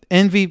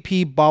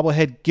MVP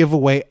bobblehead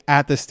giveaway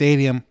at the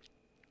stadium.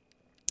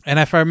 And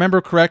if I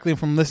remember correctly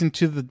from listening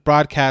to the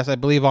broadcast, I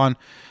believe on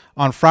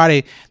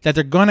Friday, that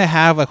they're going to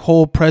have a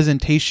whole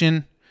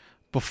presentation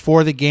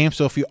before the game.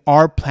 So if you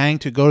are planning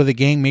to go to the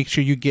game, make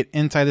sure you get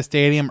inside the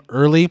stadium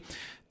early.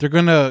 They're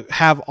going to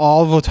have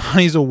all of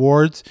Ohtani's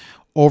awards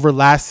over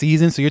last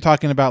season. So you're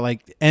talking about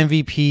like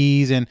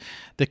MVPs and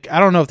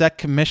I don't know if that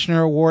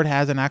commissioner award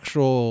has an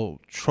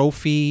actual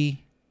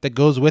trophy that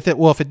goes with it.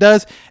 Well, if it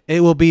does,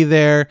 it will be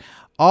there.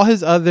 All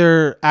his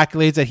other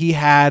accolades that he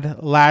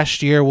had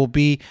last year will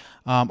be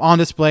on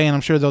display, and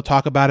I'm sure they'll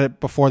talk about it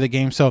before the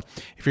game. So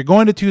if you're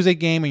going to Tuesday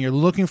game and you're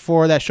looking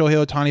for that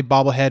Shohei Ohtani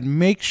bobblehead,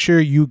 make sure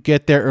you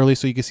get there early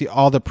so you can see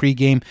all the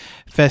pregame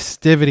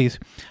festivities.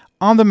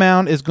 On the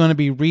mound is going to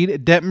be Reed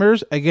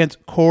Detmers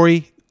against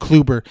Corey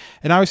Kluber.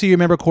 And obviously you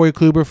remember Corey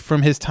Kluber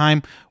from his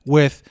time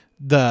with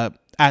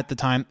at the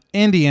time,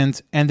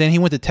 Indians, and then he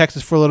went to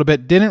Texas for a little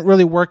bit. Didn't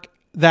really work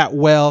that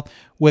well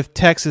with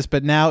Texas,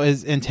 but now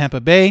is in Tampa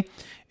Bay.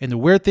 And the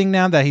weird thing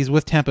now that he's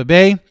with Tampa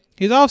Bay,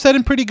 he's all of a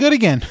sudden pretty good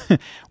again.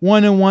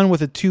 1-1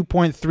 with a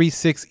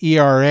 2.36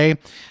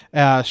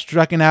 ERA.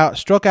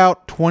 Struck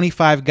out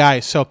 25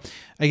 guys. So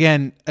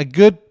again, a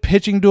good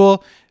pitching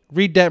duel.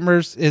 Reed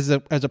Detmers is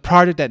a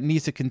project that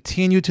needs to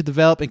continue to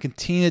develop and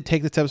continue to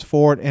take the steps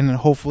forward, and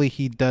hopefully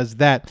he does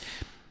that.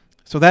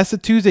 So that's the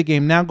Tuesday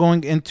game. Now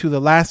going into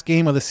the last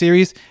game of the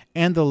series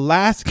and the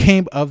last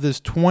game of this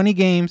 20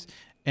 games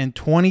and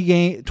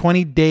 20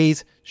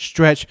 days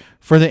stretch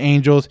for the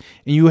Angels.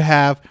 And you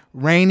have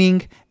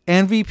reigning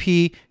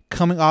MVP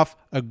coming off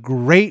a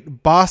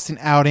great Boston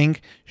outing,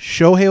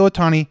 Shohei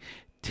Ohtani,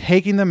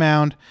 taking the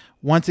mound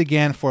once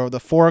again for the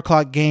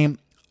 4:00 game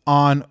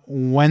on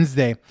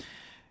Wednesday.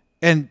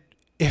 And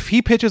if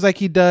he pitches like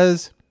he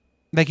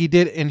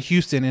did in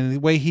Houston and the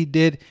way he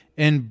did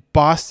in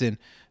Boston,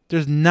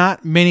 there's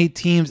not many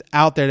teams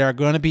out there that are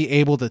going to be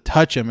able to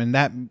touch him, and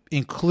that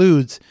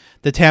includes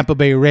the Tampa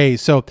Bay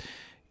Rays. So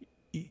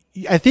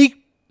I think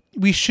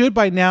we should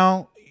by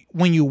now,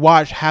 when you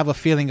watch, have a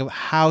feeling of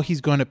how he's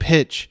going to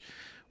pitch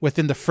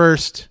within the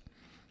first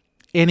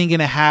inning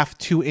and a half,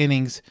 2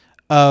 innings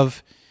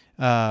of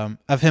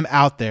him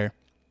out there.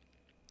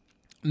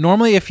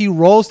 Normally, if he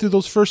rolls through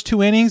those first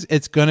 2 innings,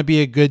 it's going to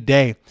be a good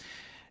day.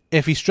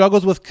 If he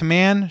struggles with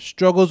command,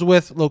 struggles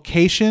with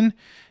location,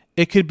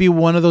 it could be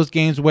one of those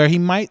games where he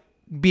might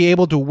be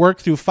able to work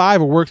through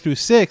 5 or work through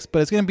 6,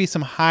 but it's going to be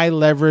some high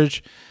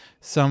leverage,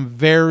 some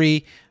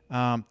very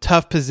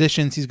tough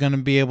positions he's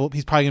probably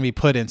going to be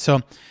put in.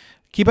 So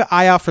keep an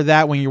eye out for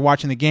that when you're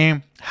watching the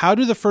game. How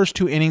do the first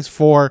 2 innings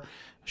for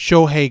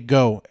Shohei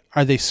go?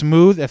 Are they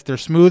smooth? If they're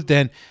smooth,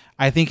 then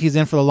I think he's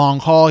in for the long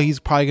haul. He's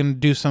probably going to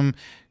do some,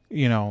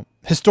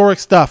 historic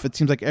stuff. It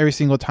seems like every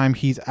single time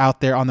he's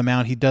out there on the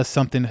mound, he does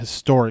something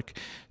historic.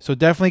 So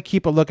definitely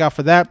keep a lookout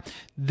for that.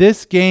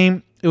 This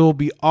game, it will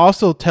be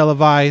also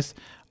televised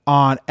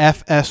on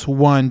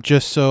FS1,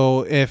 just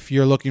so if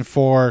you're looking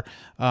for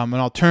an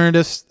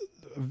alternative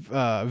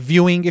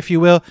viewing, if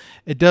you will,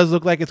 it does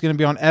look like it's going to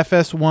be on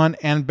FS1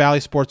 and Bally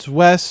Sports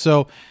West.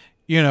 So,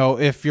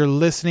 if you're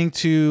listening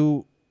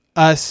to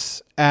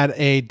us at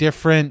a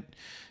different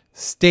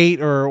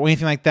State or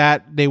anything like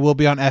that, they will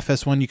be on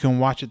FS1. You can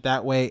watch it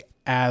that way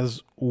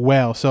as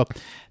well. So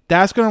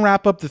that's going to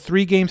wrap up the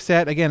 3-game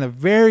set. Again, a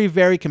very,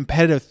 very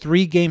competitive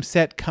 3-game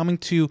set coming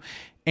to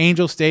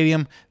Angel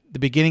Stadium the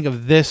beginning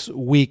of this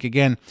week.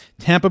 Again,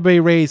 Tampa Bay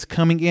Rays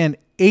coming in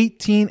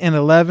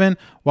 18-11,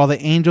 while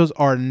the Angels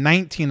are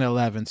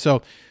 19-11.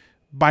 So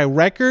by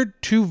record,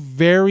 2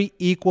 very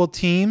equal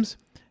teams.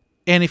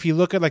 And if you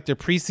look at like their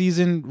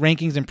preseason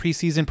rankings and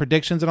preseason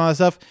predictions and all that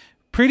stuff,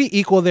 pretty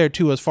equal there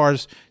too, as far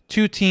as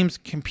 2 teams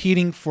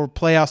competing for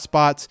playoff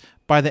spots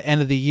by the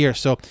end of the year.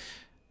 So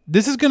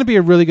this is going to be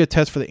a really good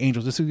test for the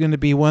Angels. This is going to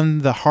be one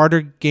of the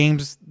harder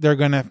teams they're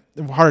going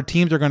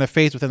to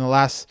face within the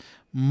last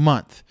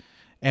month.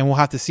 And we'll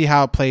have to see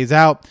how it plays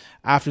out.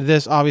 After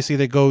this, obviously,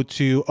 they go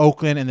to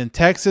Oakland and then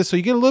Texas. So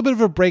you get a little bit of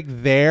a break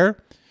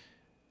there.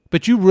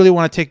 But you really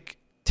want to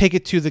take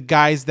it to the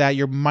guys that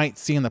you might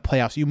see in the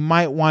playoffs. You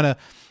might want to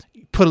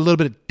put a little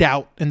bit of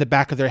doubt in the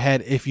back of their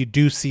head if you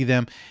do see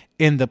them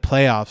in the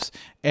playoffs.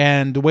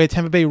 And the way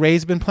Tampa Bay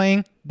Rays have been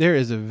playing, there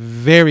is a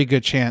very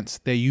good chance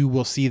that you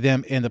will see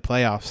them in the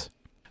playoffs.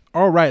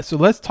 All right, so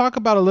let's talk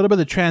about a little bit of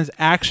the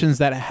transactions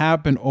that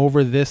happened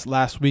over this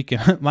last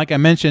weekend. Like I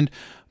mentioned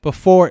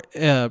before,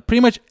 pretty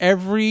much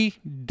every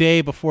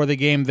day before the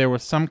game, there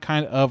was some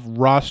kind of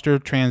roster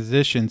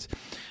transactions.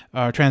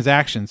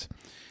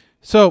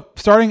 So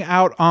starting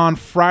out on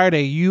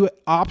Friday, you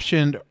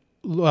optioned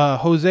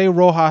Jose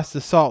Rojas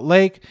to Salt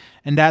Lake,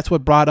 and that's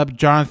what brought up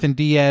Jonathan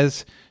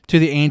Diaz to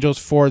the Angels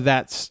for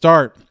that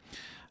start.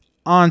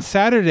 On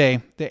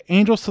Saturday, the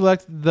Angels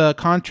select the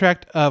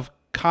contract of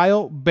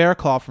Kyle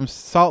Barraclough from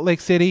Salt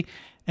Lake City,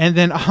 and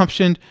then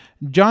optioned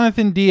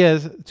Jonathan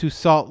Diaz to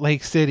Salt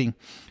Lake City.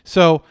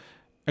 So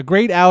a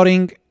great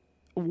outing.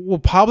 We'll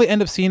probably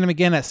end up seeing him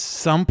again at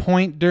some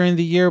point during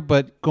the year,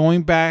 but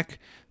going back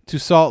to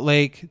Salt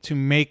Lake to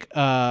make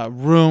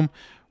room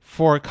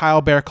for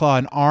Kyle Barraclough,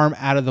 an arm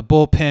out of the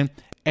bullpen.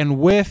 And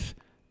with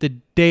the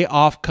day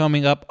off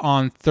coming up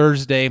on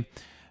Thursday,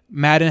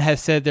 Madden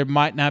has said there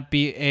might not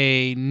be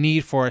a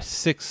need for a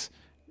 6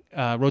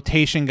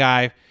 rotation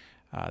guy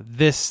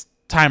this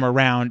time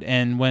around.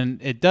 And when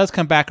it does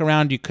come back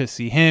around, you could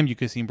see him, you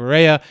could see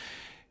Barria,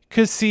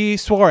 could see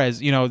Suarez.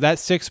 That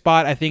 6th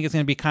spot, I think, is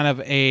going to be kind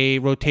of a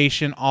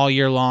rotation all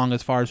year long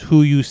as far as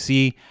who you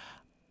see.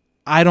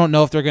 I don't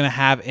know if they're going to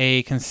have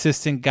a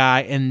consistent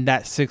guy in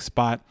that 6th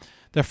spot.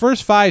 The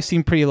first 5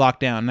 seem pretty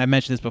locked down. And I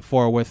mentioned this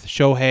before with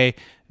Shohei,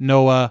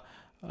 Noah,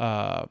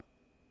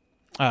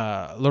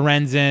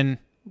 Lorenzen,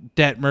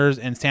 Detmers,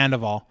 and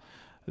Sandoval.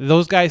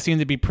 Those guys seem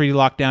to be pretty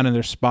locked down in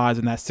their spots,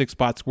 and that 6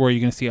 spots where you're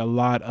going to see a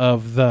lot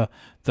of the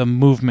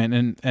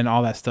movement and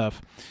all that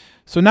stuff.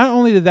 So not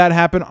only did that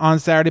happen on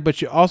Saturday,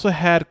 but you also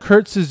had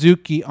Kurt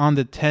Suzuki on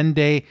the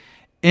 10-day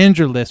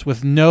injured list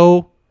with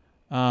no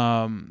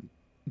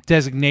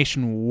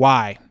designation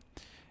why.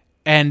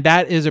 And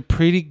that is a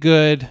pretty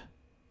good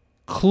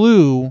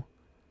clue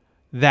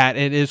that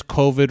it is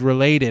COVID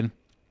related.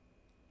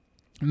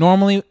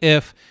 Normally,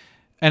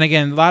 and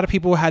again, a lot of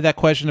people had that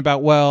question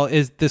about, well,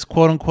 is this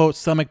quote-unquote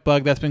stomach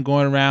bug that's been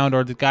going around,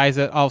 or the guys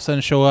that all of a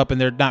sudden show up and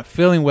they're not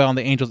feeling well on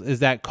the Angels, is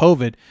that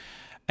COVID?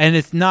 And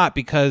it's not,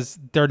 because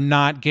they're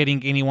not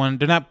getting anyone,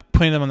 they're not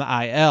putting them on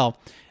the IL.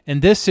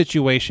 In this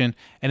situation,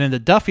 and in the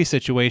Duffy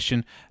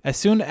situation, as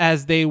soon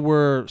as they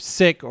were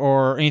sick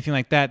or anything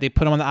like that, they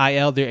put them on the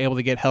IL, they're able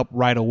to get help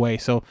right away.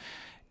 So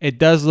it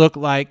does look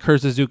like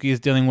Kurt Suzuki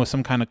is dealing with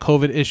some kind of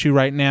COVID issue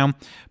right now,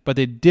 but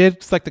they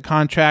did select the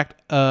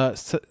contract of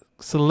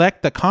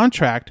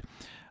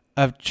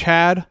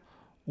Chad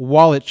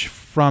Walich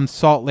from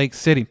Salt Lake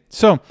City.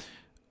 So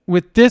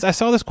with this, I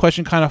saw this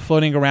question kind of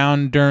floating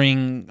around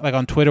during, like,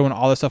 on Twitter when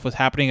all this stuff was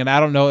happening, and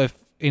I don't know if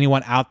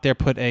anyone out there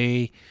put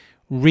a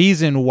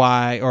reason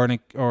why, or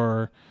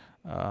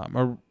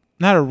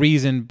not a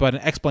reason, but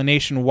an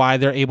explanation why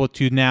they're able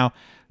to now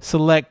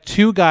select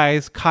 2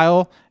 guys,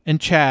 Kyle and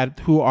Chad,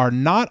 who are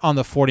not on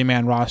the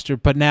 40-man roster,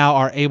 but now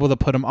are able to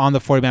put them on the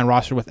 40-man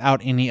roster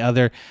without any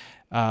other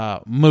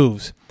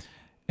moves.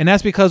 And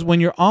that's because when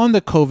you're on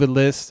the COVID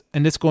list,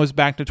 and this goes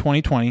back to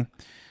 2020,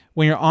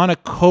 when you're on a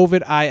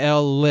COVID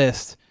IL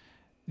list,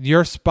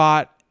 your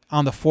spot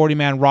on the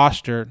 40-man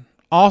roster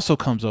also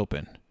comes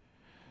open.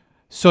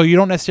 So you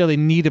don't necessarily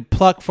need to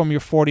pluck from your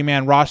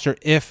 40-man roster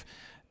if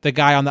the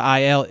guy on the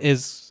IL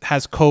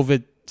has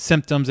COVID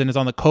symptoms and is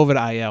on the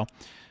COVID IL.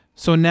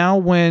 So now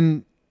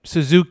when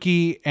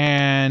Suzuki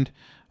and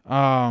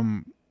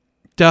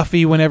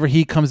Duffy, whenever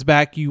he comes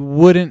back,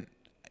 you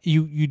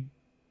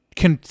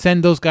can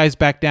send those guys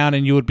back down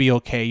and you would be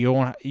okay. You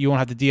won't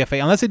have to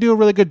DFA unless they do a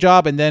really good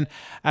job, and then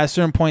at a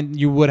certain point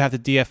you would have to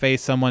DFA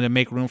someone to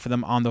make room for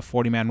them on the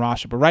 40-man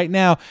roster. But right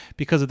now,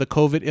 because of the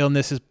COVID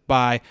illnesses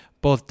by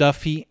both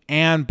Duffy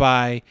and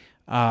by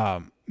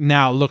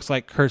now it looks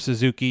like Kurt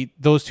Suzuki,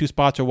 those 2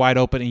 spots are wide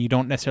open and you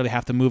don't necessarily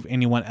have to move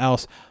anyone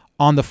else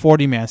on the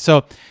 40-man.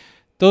 So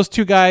those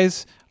 2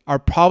 guys are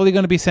probably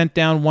going to be sent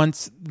down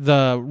once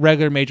the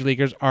regular major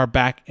leaguers are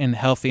back and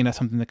healthy, and that's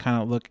something to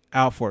kind of look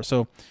out for.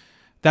 So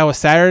that was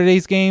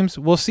Saturday's games.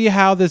 We'll see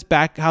how the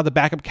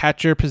backup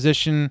catcher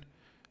position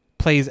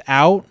plays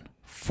out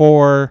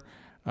for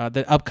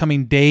the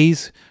upcoming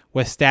days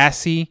with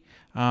Stassi.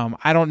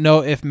 I don't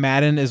know if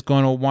Madden is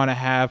going to want to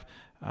have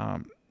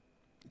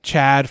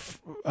Chad,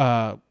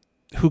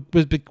 who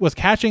was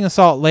catching in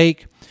Salt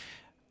Lake,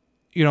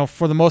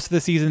 for the most of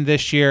the season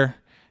this year,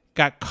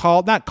 not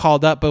called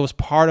up, but was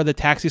part of the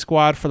taxi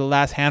squad for the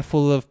last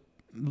handful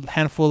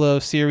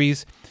of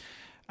series.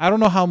 I don't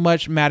know how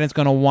much Madden's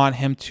going to want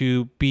him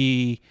to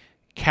be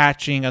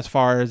catching as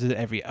far as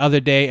every other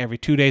day, every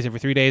 2 days, every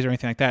 3 days, or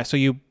anything like that. So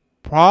you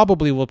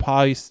will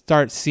probably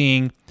start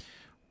seeing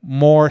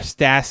more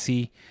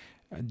Stassi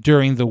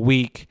during the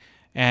week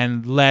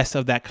and less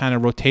of that kind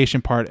of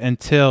rotation part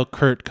until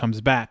Kurt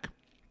comes back.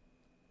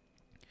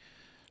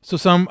 So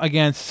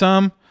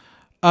some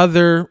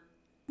other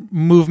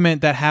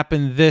movement that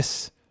happened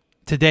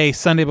today,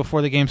 Sunday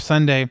before the game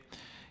Sunday,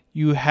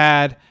 you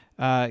had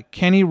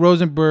Kenny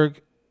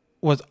Rosenberg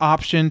was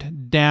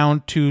optioned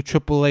down to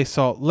AAA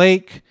Salt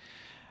Lake.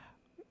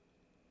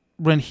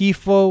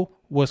 Rengifo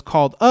was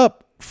called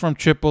up from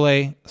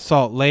AAA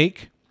Salt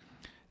Lake.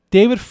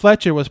 David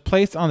Fletcher was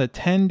placed on the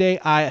 10-day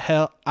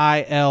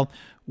IL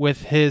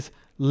with his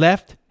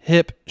left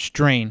hip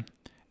strain.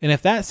 And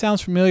if that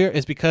sounds familiar,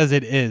 it's because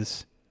it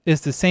is.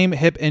 It's the same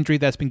hip injury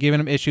that's been giving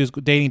him issues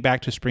dating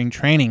back to spring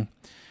training.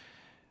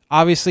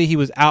 Obviously, he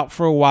was out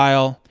for a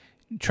while,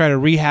 tried to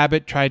rehab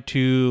it, tried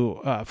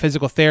to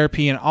physical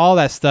therapy and all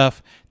that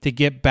stuff to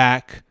get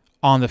back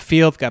on the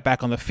field, got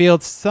back on the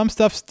field. Some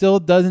stuff still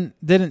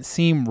didn't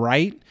seem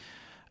right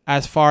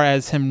as far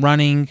as him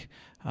running,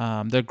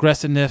 the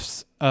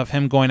aggressiveness of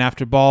him going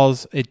after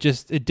balls. It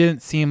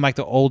didn't seem like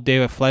the old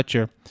David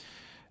Fletcher.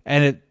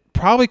 And it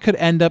probably could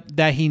end up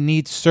that he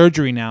needs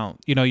surgery now.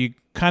 You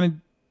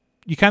kind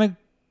of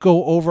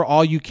go over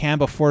all you can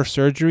before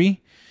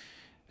surgery.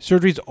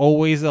 Surgery is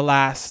always the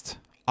last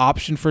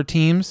option for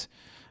teams.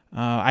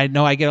 I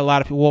know I get a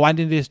lot of people, well, why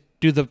didn't they just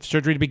do the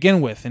surgery to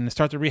begin with and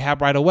start the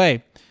rehab right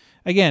away?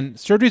 Again,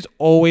 surgery is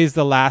always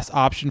the last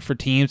option for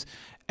teams.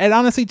 And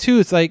honestly, too,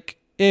 it's like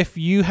if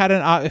you had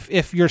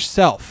if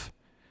yourself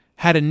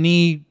had a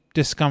knee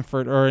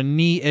discomfort or a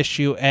knee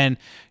issue and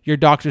your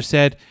doctor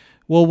said,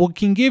 well, we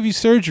can give you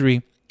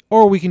surgery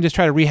or we can just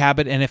try to rehab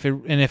it. And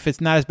if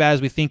it's not as bad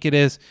as we think it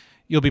is,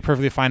 you'll be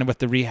perfectly fine with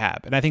the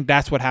rehab. And I think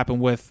that's what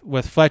happened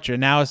with Fletcher.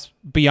 Now it's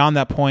beyond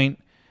that point,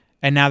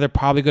 and now they're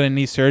probably going to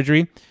need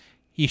surgery.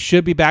 He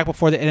should be back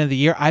before the end of the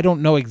year. I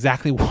don't know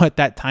exactly what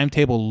that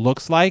timetable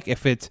looks like,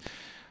 if it's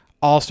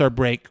All-Star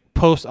break,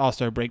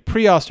 post-All-Star break,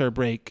 pre-All-Star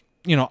break,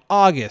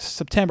 August,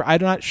 September.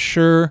 I'm not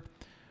sure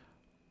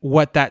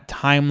what that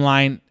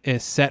timeline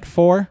is set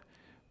for.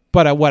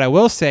 But what I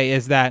will say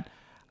is that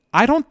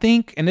I don't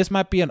think, and this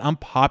might be an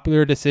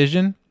unpopular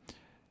decision,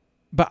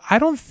 but I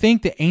don't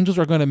think the Angels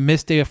are going to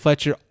miss David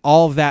Fletcher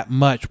all that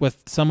much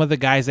with some of the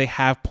guys they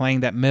have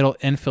playing that middle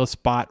infield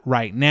spot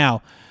right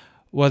now.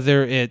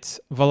 Whether it's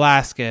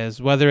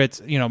Velasquez, whether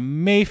it's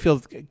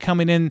Mayfield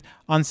coming in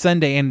on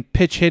Sunday and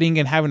pitch hitting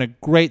and having a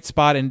great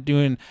spot and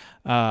doing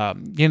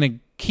getting a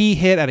key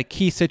hit at a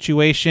key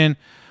situation.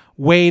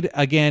 Wade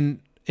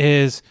again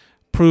is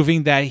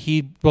proving that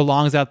he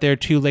belongs out there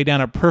to lay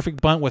down a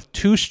perfect bunt with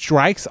 2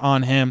 strikes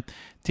on him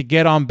to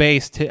get on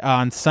base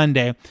on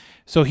Sunday.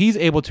 So he's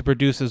able to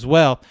produce as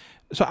well.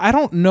 So I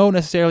don't know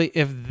necessarily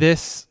if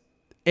this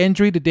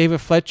injury to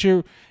David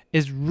Fletcher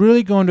is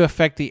really going to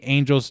affect the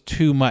Angels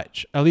too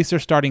much, at least their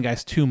starting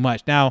guys too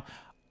much. Now,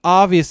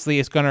 obviously,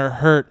 it's going to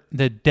hurt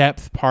the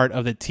depth part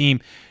of the team.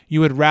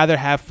 You would rather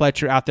have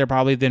Fletcher out there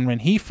probably than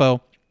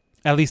Rengifo,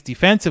 at least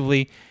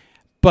defensively,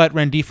 but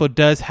Rengifo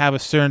does have a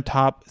certain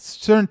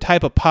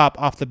type of pop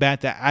off the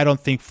bat that I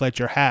don't think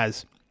Fletcher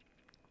has.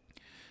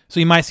 So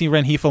you might see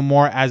Rengifo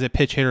more as a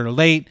pitch hitter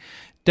late.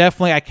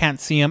 Definitely, I can't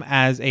see him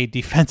as a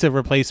defensive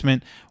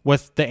replacement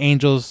with the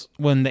Angels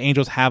when the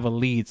Angels have a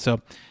lead.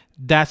 So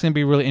that's going to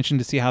be really interesting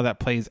to see how that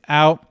plays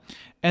out.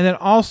 And then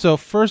also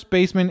first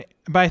baseman,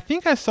 but I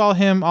think I saw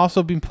him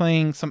also be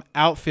playing some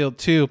outfield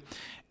too,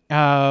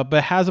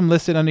 but has him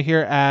listed under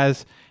here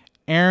as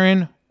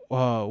Aaron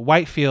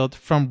Whitefield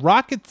from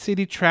Rocket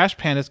City Trash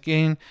Pandas,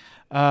 getting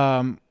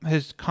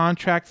his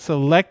contract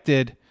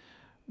selected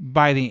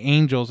by the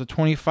Angels, a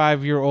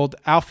 25-year-old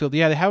outfield.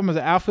 Yeah, they have him as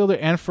an outfielder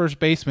and first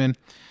baseman.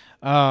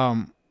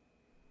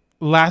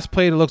 Last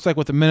played, it looks like,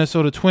 with the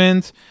Minnesota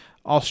Twins,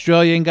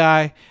 Australian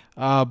guy.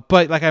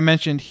 But like I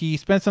mentioned, he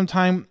spent some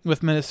time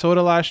with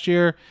Minnesota last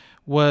year,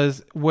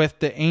 was with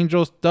the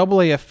Angels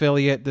AA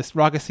affiliate, this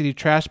Rocket City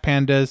Trash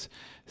Pandas,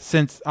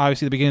 since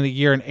obviously the beginning of the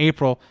year in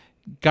April.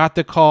 Got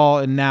the call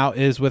and now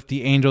is with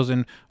the Angels.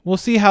 And we'll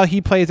see how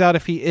he plays out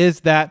if he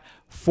is that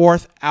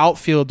fourth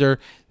outfielder,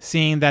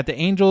 seeing that the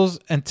Angels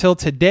until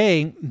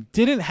today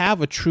didn't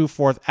have a true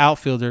fourth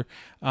outfielder.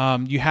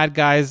 You had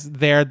guys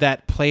there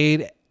that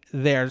played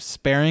there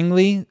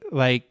sparingly,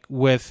 like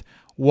with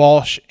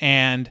Walsh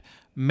and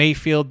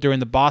Mayfield during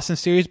the Boston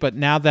series, but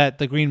now that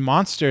the Green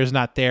Monster is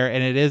not there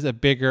and it is a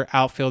bigger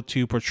outfield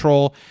to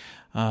patrol,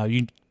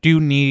 you do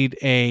need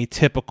a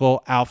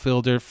typical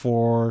outfielder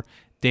for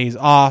days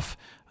off.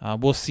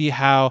 We'll see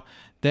how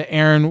the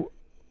Aaron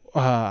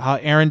how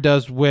Aaron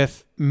does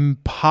with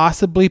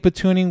possibly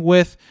platooning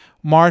with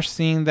Marsh,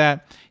 seeing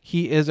that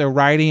he is a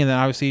righty, and then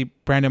obviously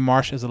Brandon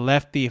Marsh is a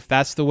lefty. If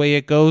that's the way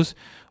it goes,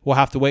 we'll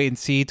have to wait and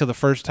see till the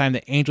first time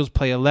the Angels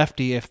play a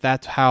lefty if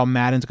that's how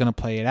Maddon's going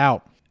to play it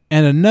out.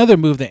 And another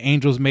move the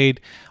Angels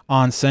made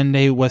on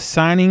Sunday was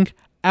signing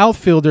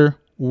outfielder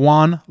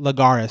Juan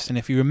Lagares. And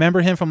if you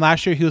remember him from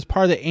last year, he was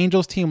part of the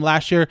Angels team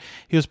last year.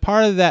 He was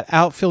part of that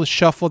outfield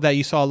shuffle that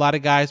you saw a lot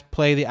of guys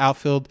play the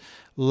outfield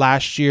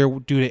last year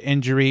due to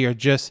injury or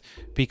just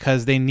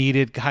because they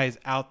needed guys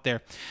out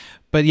there.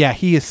 But yeah,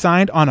 he is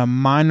signed on a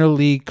minor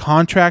league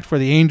contract for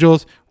the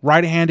Angels.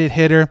 Right-handed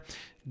hitter.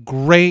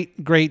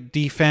 Great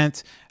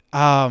defense.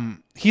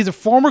 He's a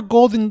former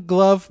Golden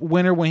Glove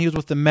winner when he was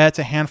with the Mets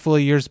a handful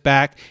of years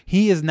back.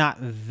 He is not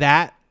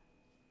that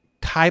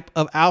type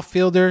of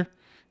outfielder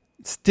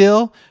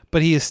still,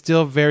 but he is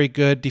still very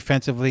good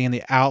defensively in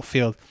the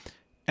outfield.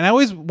 And I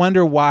always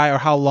wonder why or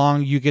how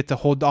long you get to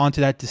hold on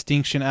to that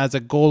distinction as a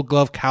Gold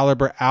Glove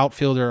caliber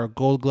outfielder or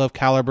Gold Glove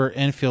caliber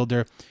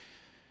infielder.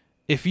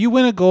 If you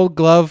win a Gold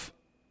Glove,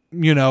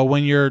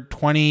 when you're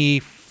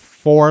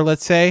 24,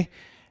 let's say,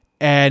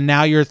 and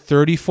now you're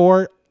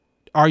 34,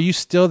 are you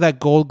still that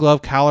Gold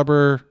Glove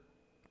caliber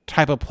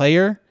type of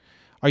player?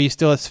 Are you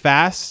still as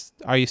fast?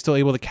 Are you still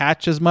able to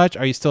catch as much?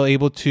 Are you still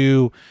able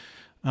to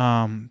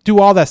do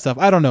all that stuff?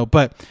 I don't know,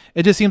 but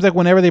it just seems like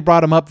whenever they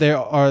brought him up there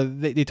or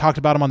they talked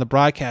about him on the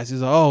broadcast,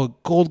 he's like, oh,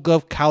 Gold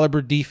Glove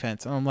caliber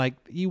defense. And I'm like,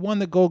 you won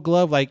the Gold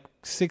Glove like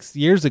 6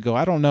 years ago.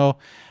 I don't know.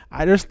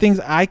 There's things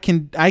I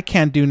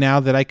can't do now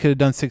that I could have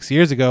done 6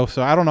 years ago.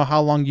 So I don't know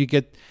how long you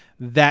get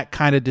that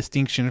kind of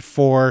distinction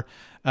for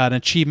an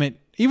achievement,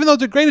 even though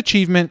it's a great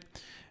achievement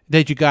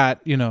that you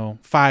got,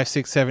 5,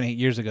 6, 7, 8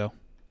 years ago.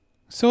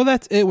 So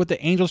that's it with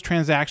the Angels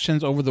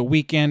transactions over the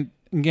weekend.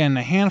 Again,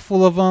 a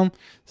handful of them.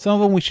 Some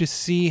of them we should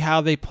see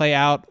how they play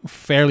out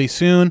fairly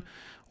soon.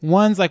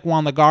 Ones like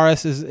Juan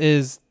Lagares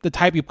is the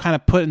type you kind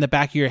of put in the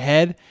back of your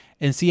head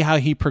and see how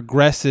he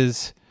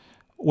progresses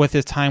with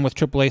his time with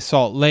AAA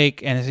Salt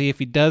Lake, and see if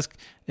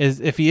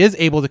he is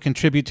able to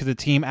contribute to the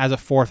team as a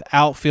fourth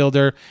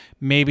outfielder,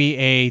 maybe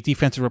a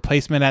defensive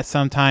replacement at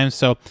some time.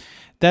 So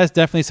that's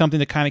definitely something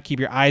to kind of keep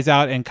your eyes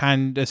out and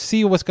kind of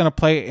see what's going to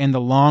play in the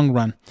long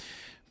run.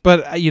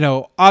 But,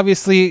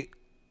 obviously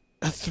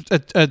a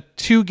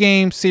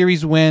 2-game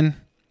series win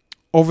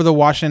over the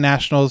Washington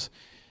Nationals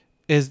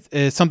is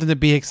something to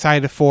be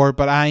excited for,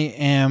 but I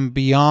am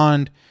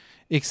beyond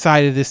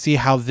excited to see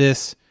how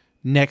this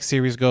next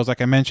series goes. Like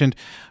I mentioned,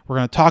 we're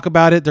going to talk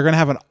about it. They're going to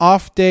have an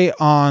off day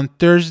on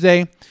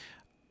Thursday,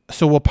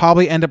 so we'll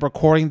probably end up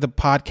recording the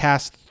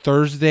podcast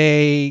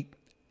Thursday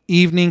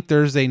evening,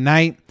 Thursday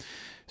night,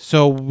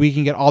 so we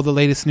can get all the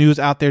latest news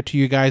out there to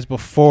you guys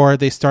before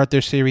they start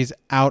their series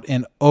out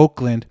in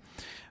Oakland.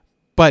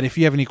 But if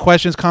you have any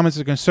questions, comments,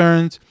 or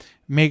concerns,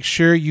 make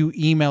sure you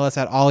email us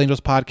at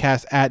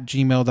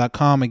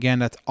allangelspodcast@gmail.com. Again,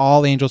 that's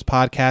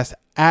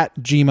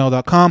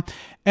allangelspodcast@gmail.com.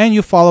 And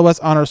you follow us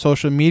on our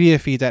social media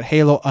feeds at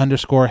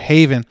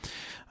Halo_Haven.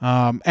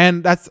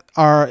 And that's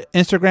our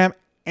Instagram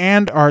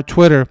and our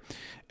Twitter.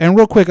 And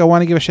real quick, I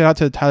want to give a shout out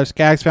to the Tyler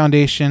Skaggs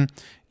Foundation.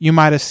 You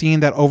might have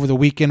seen that over the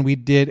weekend we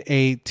did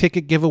a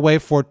ticket giveaway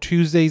for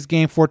Tuesday's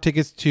game, 4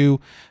 tickets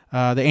to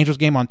the Angels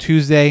game on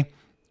Tuesday.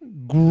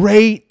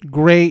 Great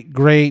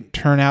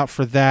turnout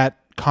for that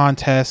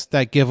contest,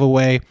 that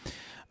giveaway.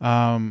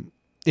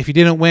 If you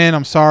didn't win,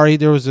 I'm sorry.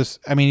 There was this,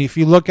 if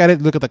you look at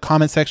the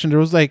comment section, there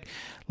was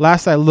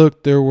last I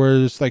looked, there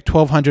was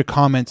 1,200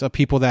 comments of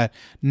people that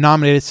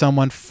nominated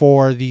someone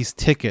for these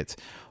tickets.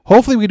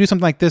 Hopefully we do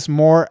something like this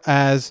more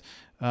as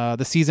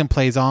the season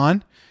plays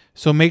on.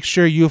 So make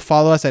sure you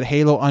follow us at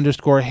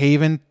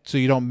Halo_Haven so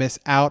you don't miss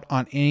out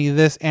on any of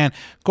this. And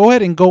go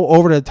ahead and go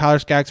over to the Tyler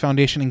Skaggs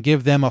Foundation and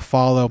give them a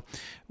follow.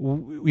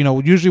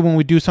 Usually when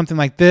we do something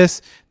like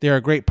this, they're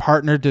a great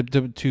partner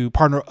to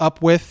partner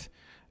up with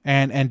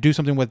and do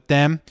something with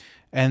them.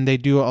 And they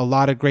do a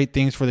lot of great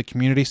things for the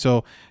community.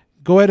 So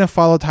go ahead and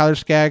follow Tyler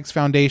Skaggs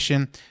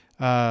Foundation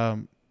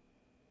on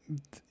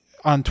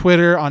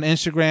Twitter, on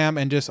Instagram,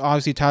 and just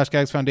obviously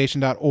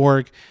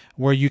TylerSkaggsFoundation.org,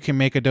 where you can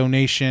make a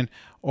donation,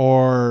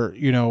 or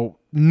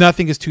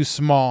nothing is too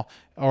small.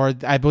 Or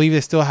I believe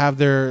they still have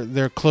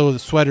their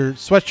clothes,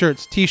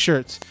 sweatshirts,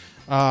 t-shirts.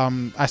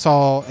 I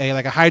saw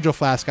a hydro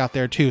flask out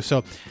there too.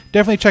 So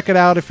definitely check it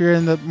out if you're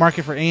in the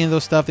market for any of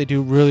those stuff. They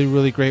do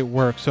really great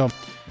work. So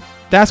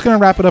that's going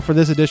to wrap it up for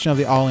this edition of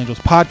the All Angels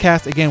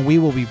podcast. Again, we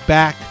will be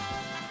back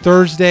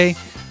Thursday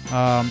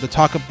to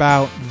talk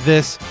about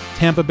this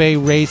Tampa Bay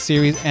Rays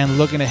series and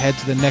looking ahead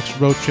to the next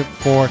road trip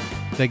for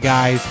the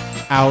guys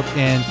out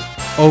in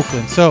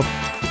Oakland. So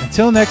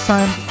until next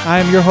time, I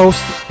am your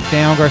host,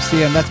 Daniel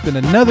Garcia, and that's been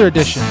another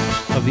edition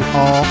of the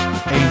All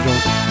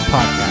Angels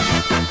podcast.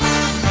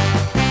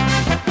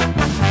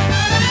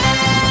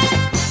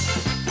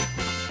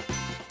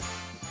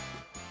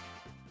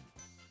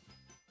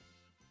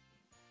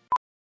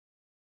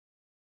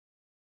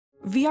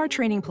 VR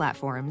training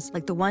platforms,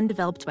 like the one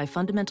developed by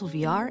Fundamental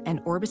VR and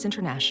Orbis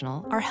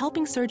International, are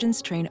helping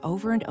surgeons train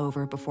over and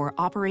over before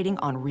operating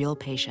on real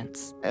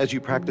patients. As you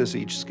practice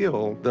each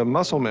skill, the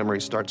muscle memory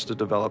starts to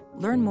develop.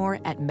 Learn more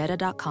at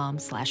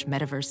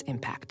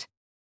meta.com/metaverseimpact.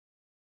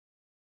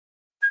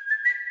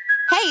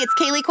 Hey, it's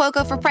Kaylee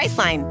Cuoco for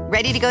Priceline.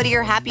 Ready to go to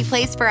your happy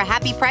place for a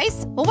happy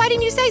price? Well, why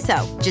didn't you say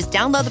so? Just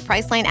download the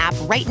Priceline app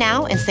right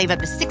now and save up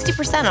to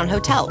 60% on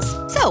hotels.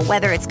 So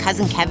whether it's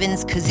Cousin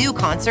Kevin's Kazoo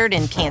Concert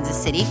in Kansas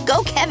City,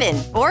 go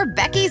Kevin, or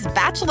Becky's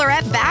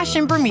Bachelorette Bash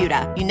in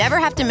Bermuda, you never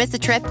have to miss a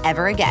trip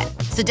ever again.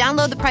 So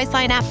download the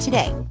Priceline app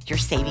today. Your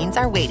savings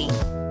are waiting.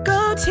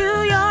 Go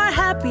to your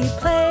happy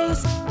place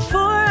for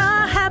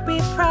a happy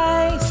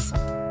price.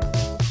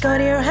 Go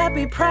to your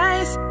happy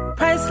price,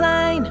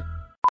 Priceline.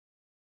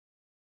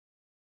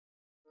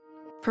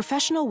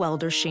 Professional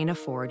welder Shayna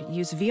Ford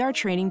used VR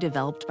training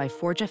developed by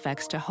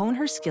ForgeFX to hone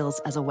her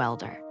skills as a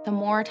welder. The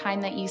more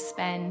time that you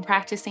spend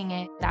practicing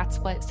it, that's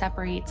what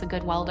separates a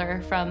good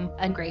welder from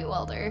a great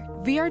welder.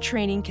 VR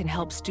training can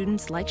help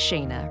students like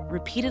Shayna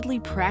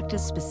repeatedly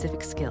practice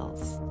specific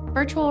skills.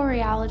 Virtual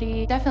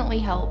reality definitely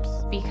helps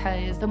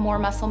because the more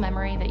muscle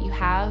memory that you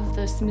have,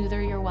 the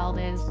smoother your weld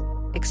is.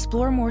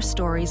 Explore more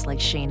stories like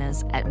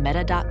Shayna's at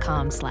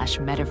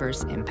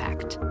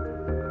meta.com/metaverseimpact.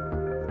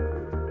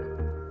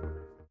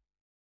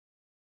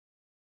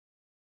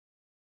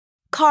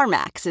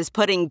 CarMax is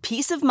putting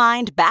peace of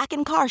mind back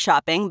in car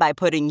shopping by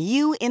putting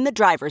you in the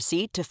driver's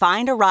seat to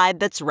find a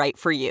ride that's right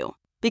for you.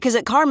 Because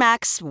at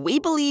CarMax, we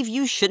believe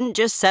you shouldn't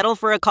just settle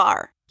for a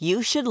car.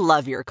 You should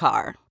love your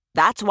car.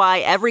 That's why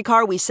every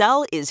car we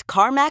sell is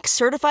CarMax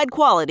certified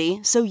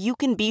quality, so you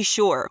can be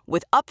sure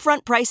with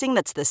upfront pricing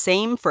that's the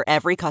same for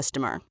every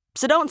customer.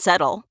 So don't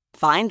settle.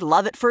 Find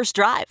love at first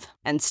drive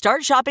and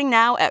start shopping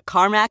now at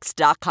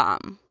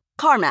CarMax.com.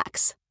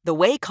 CarMax, the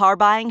way car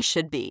buying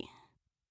should be.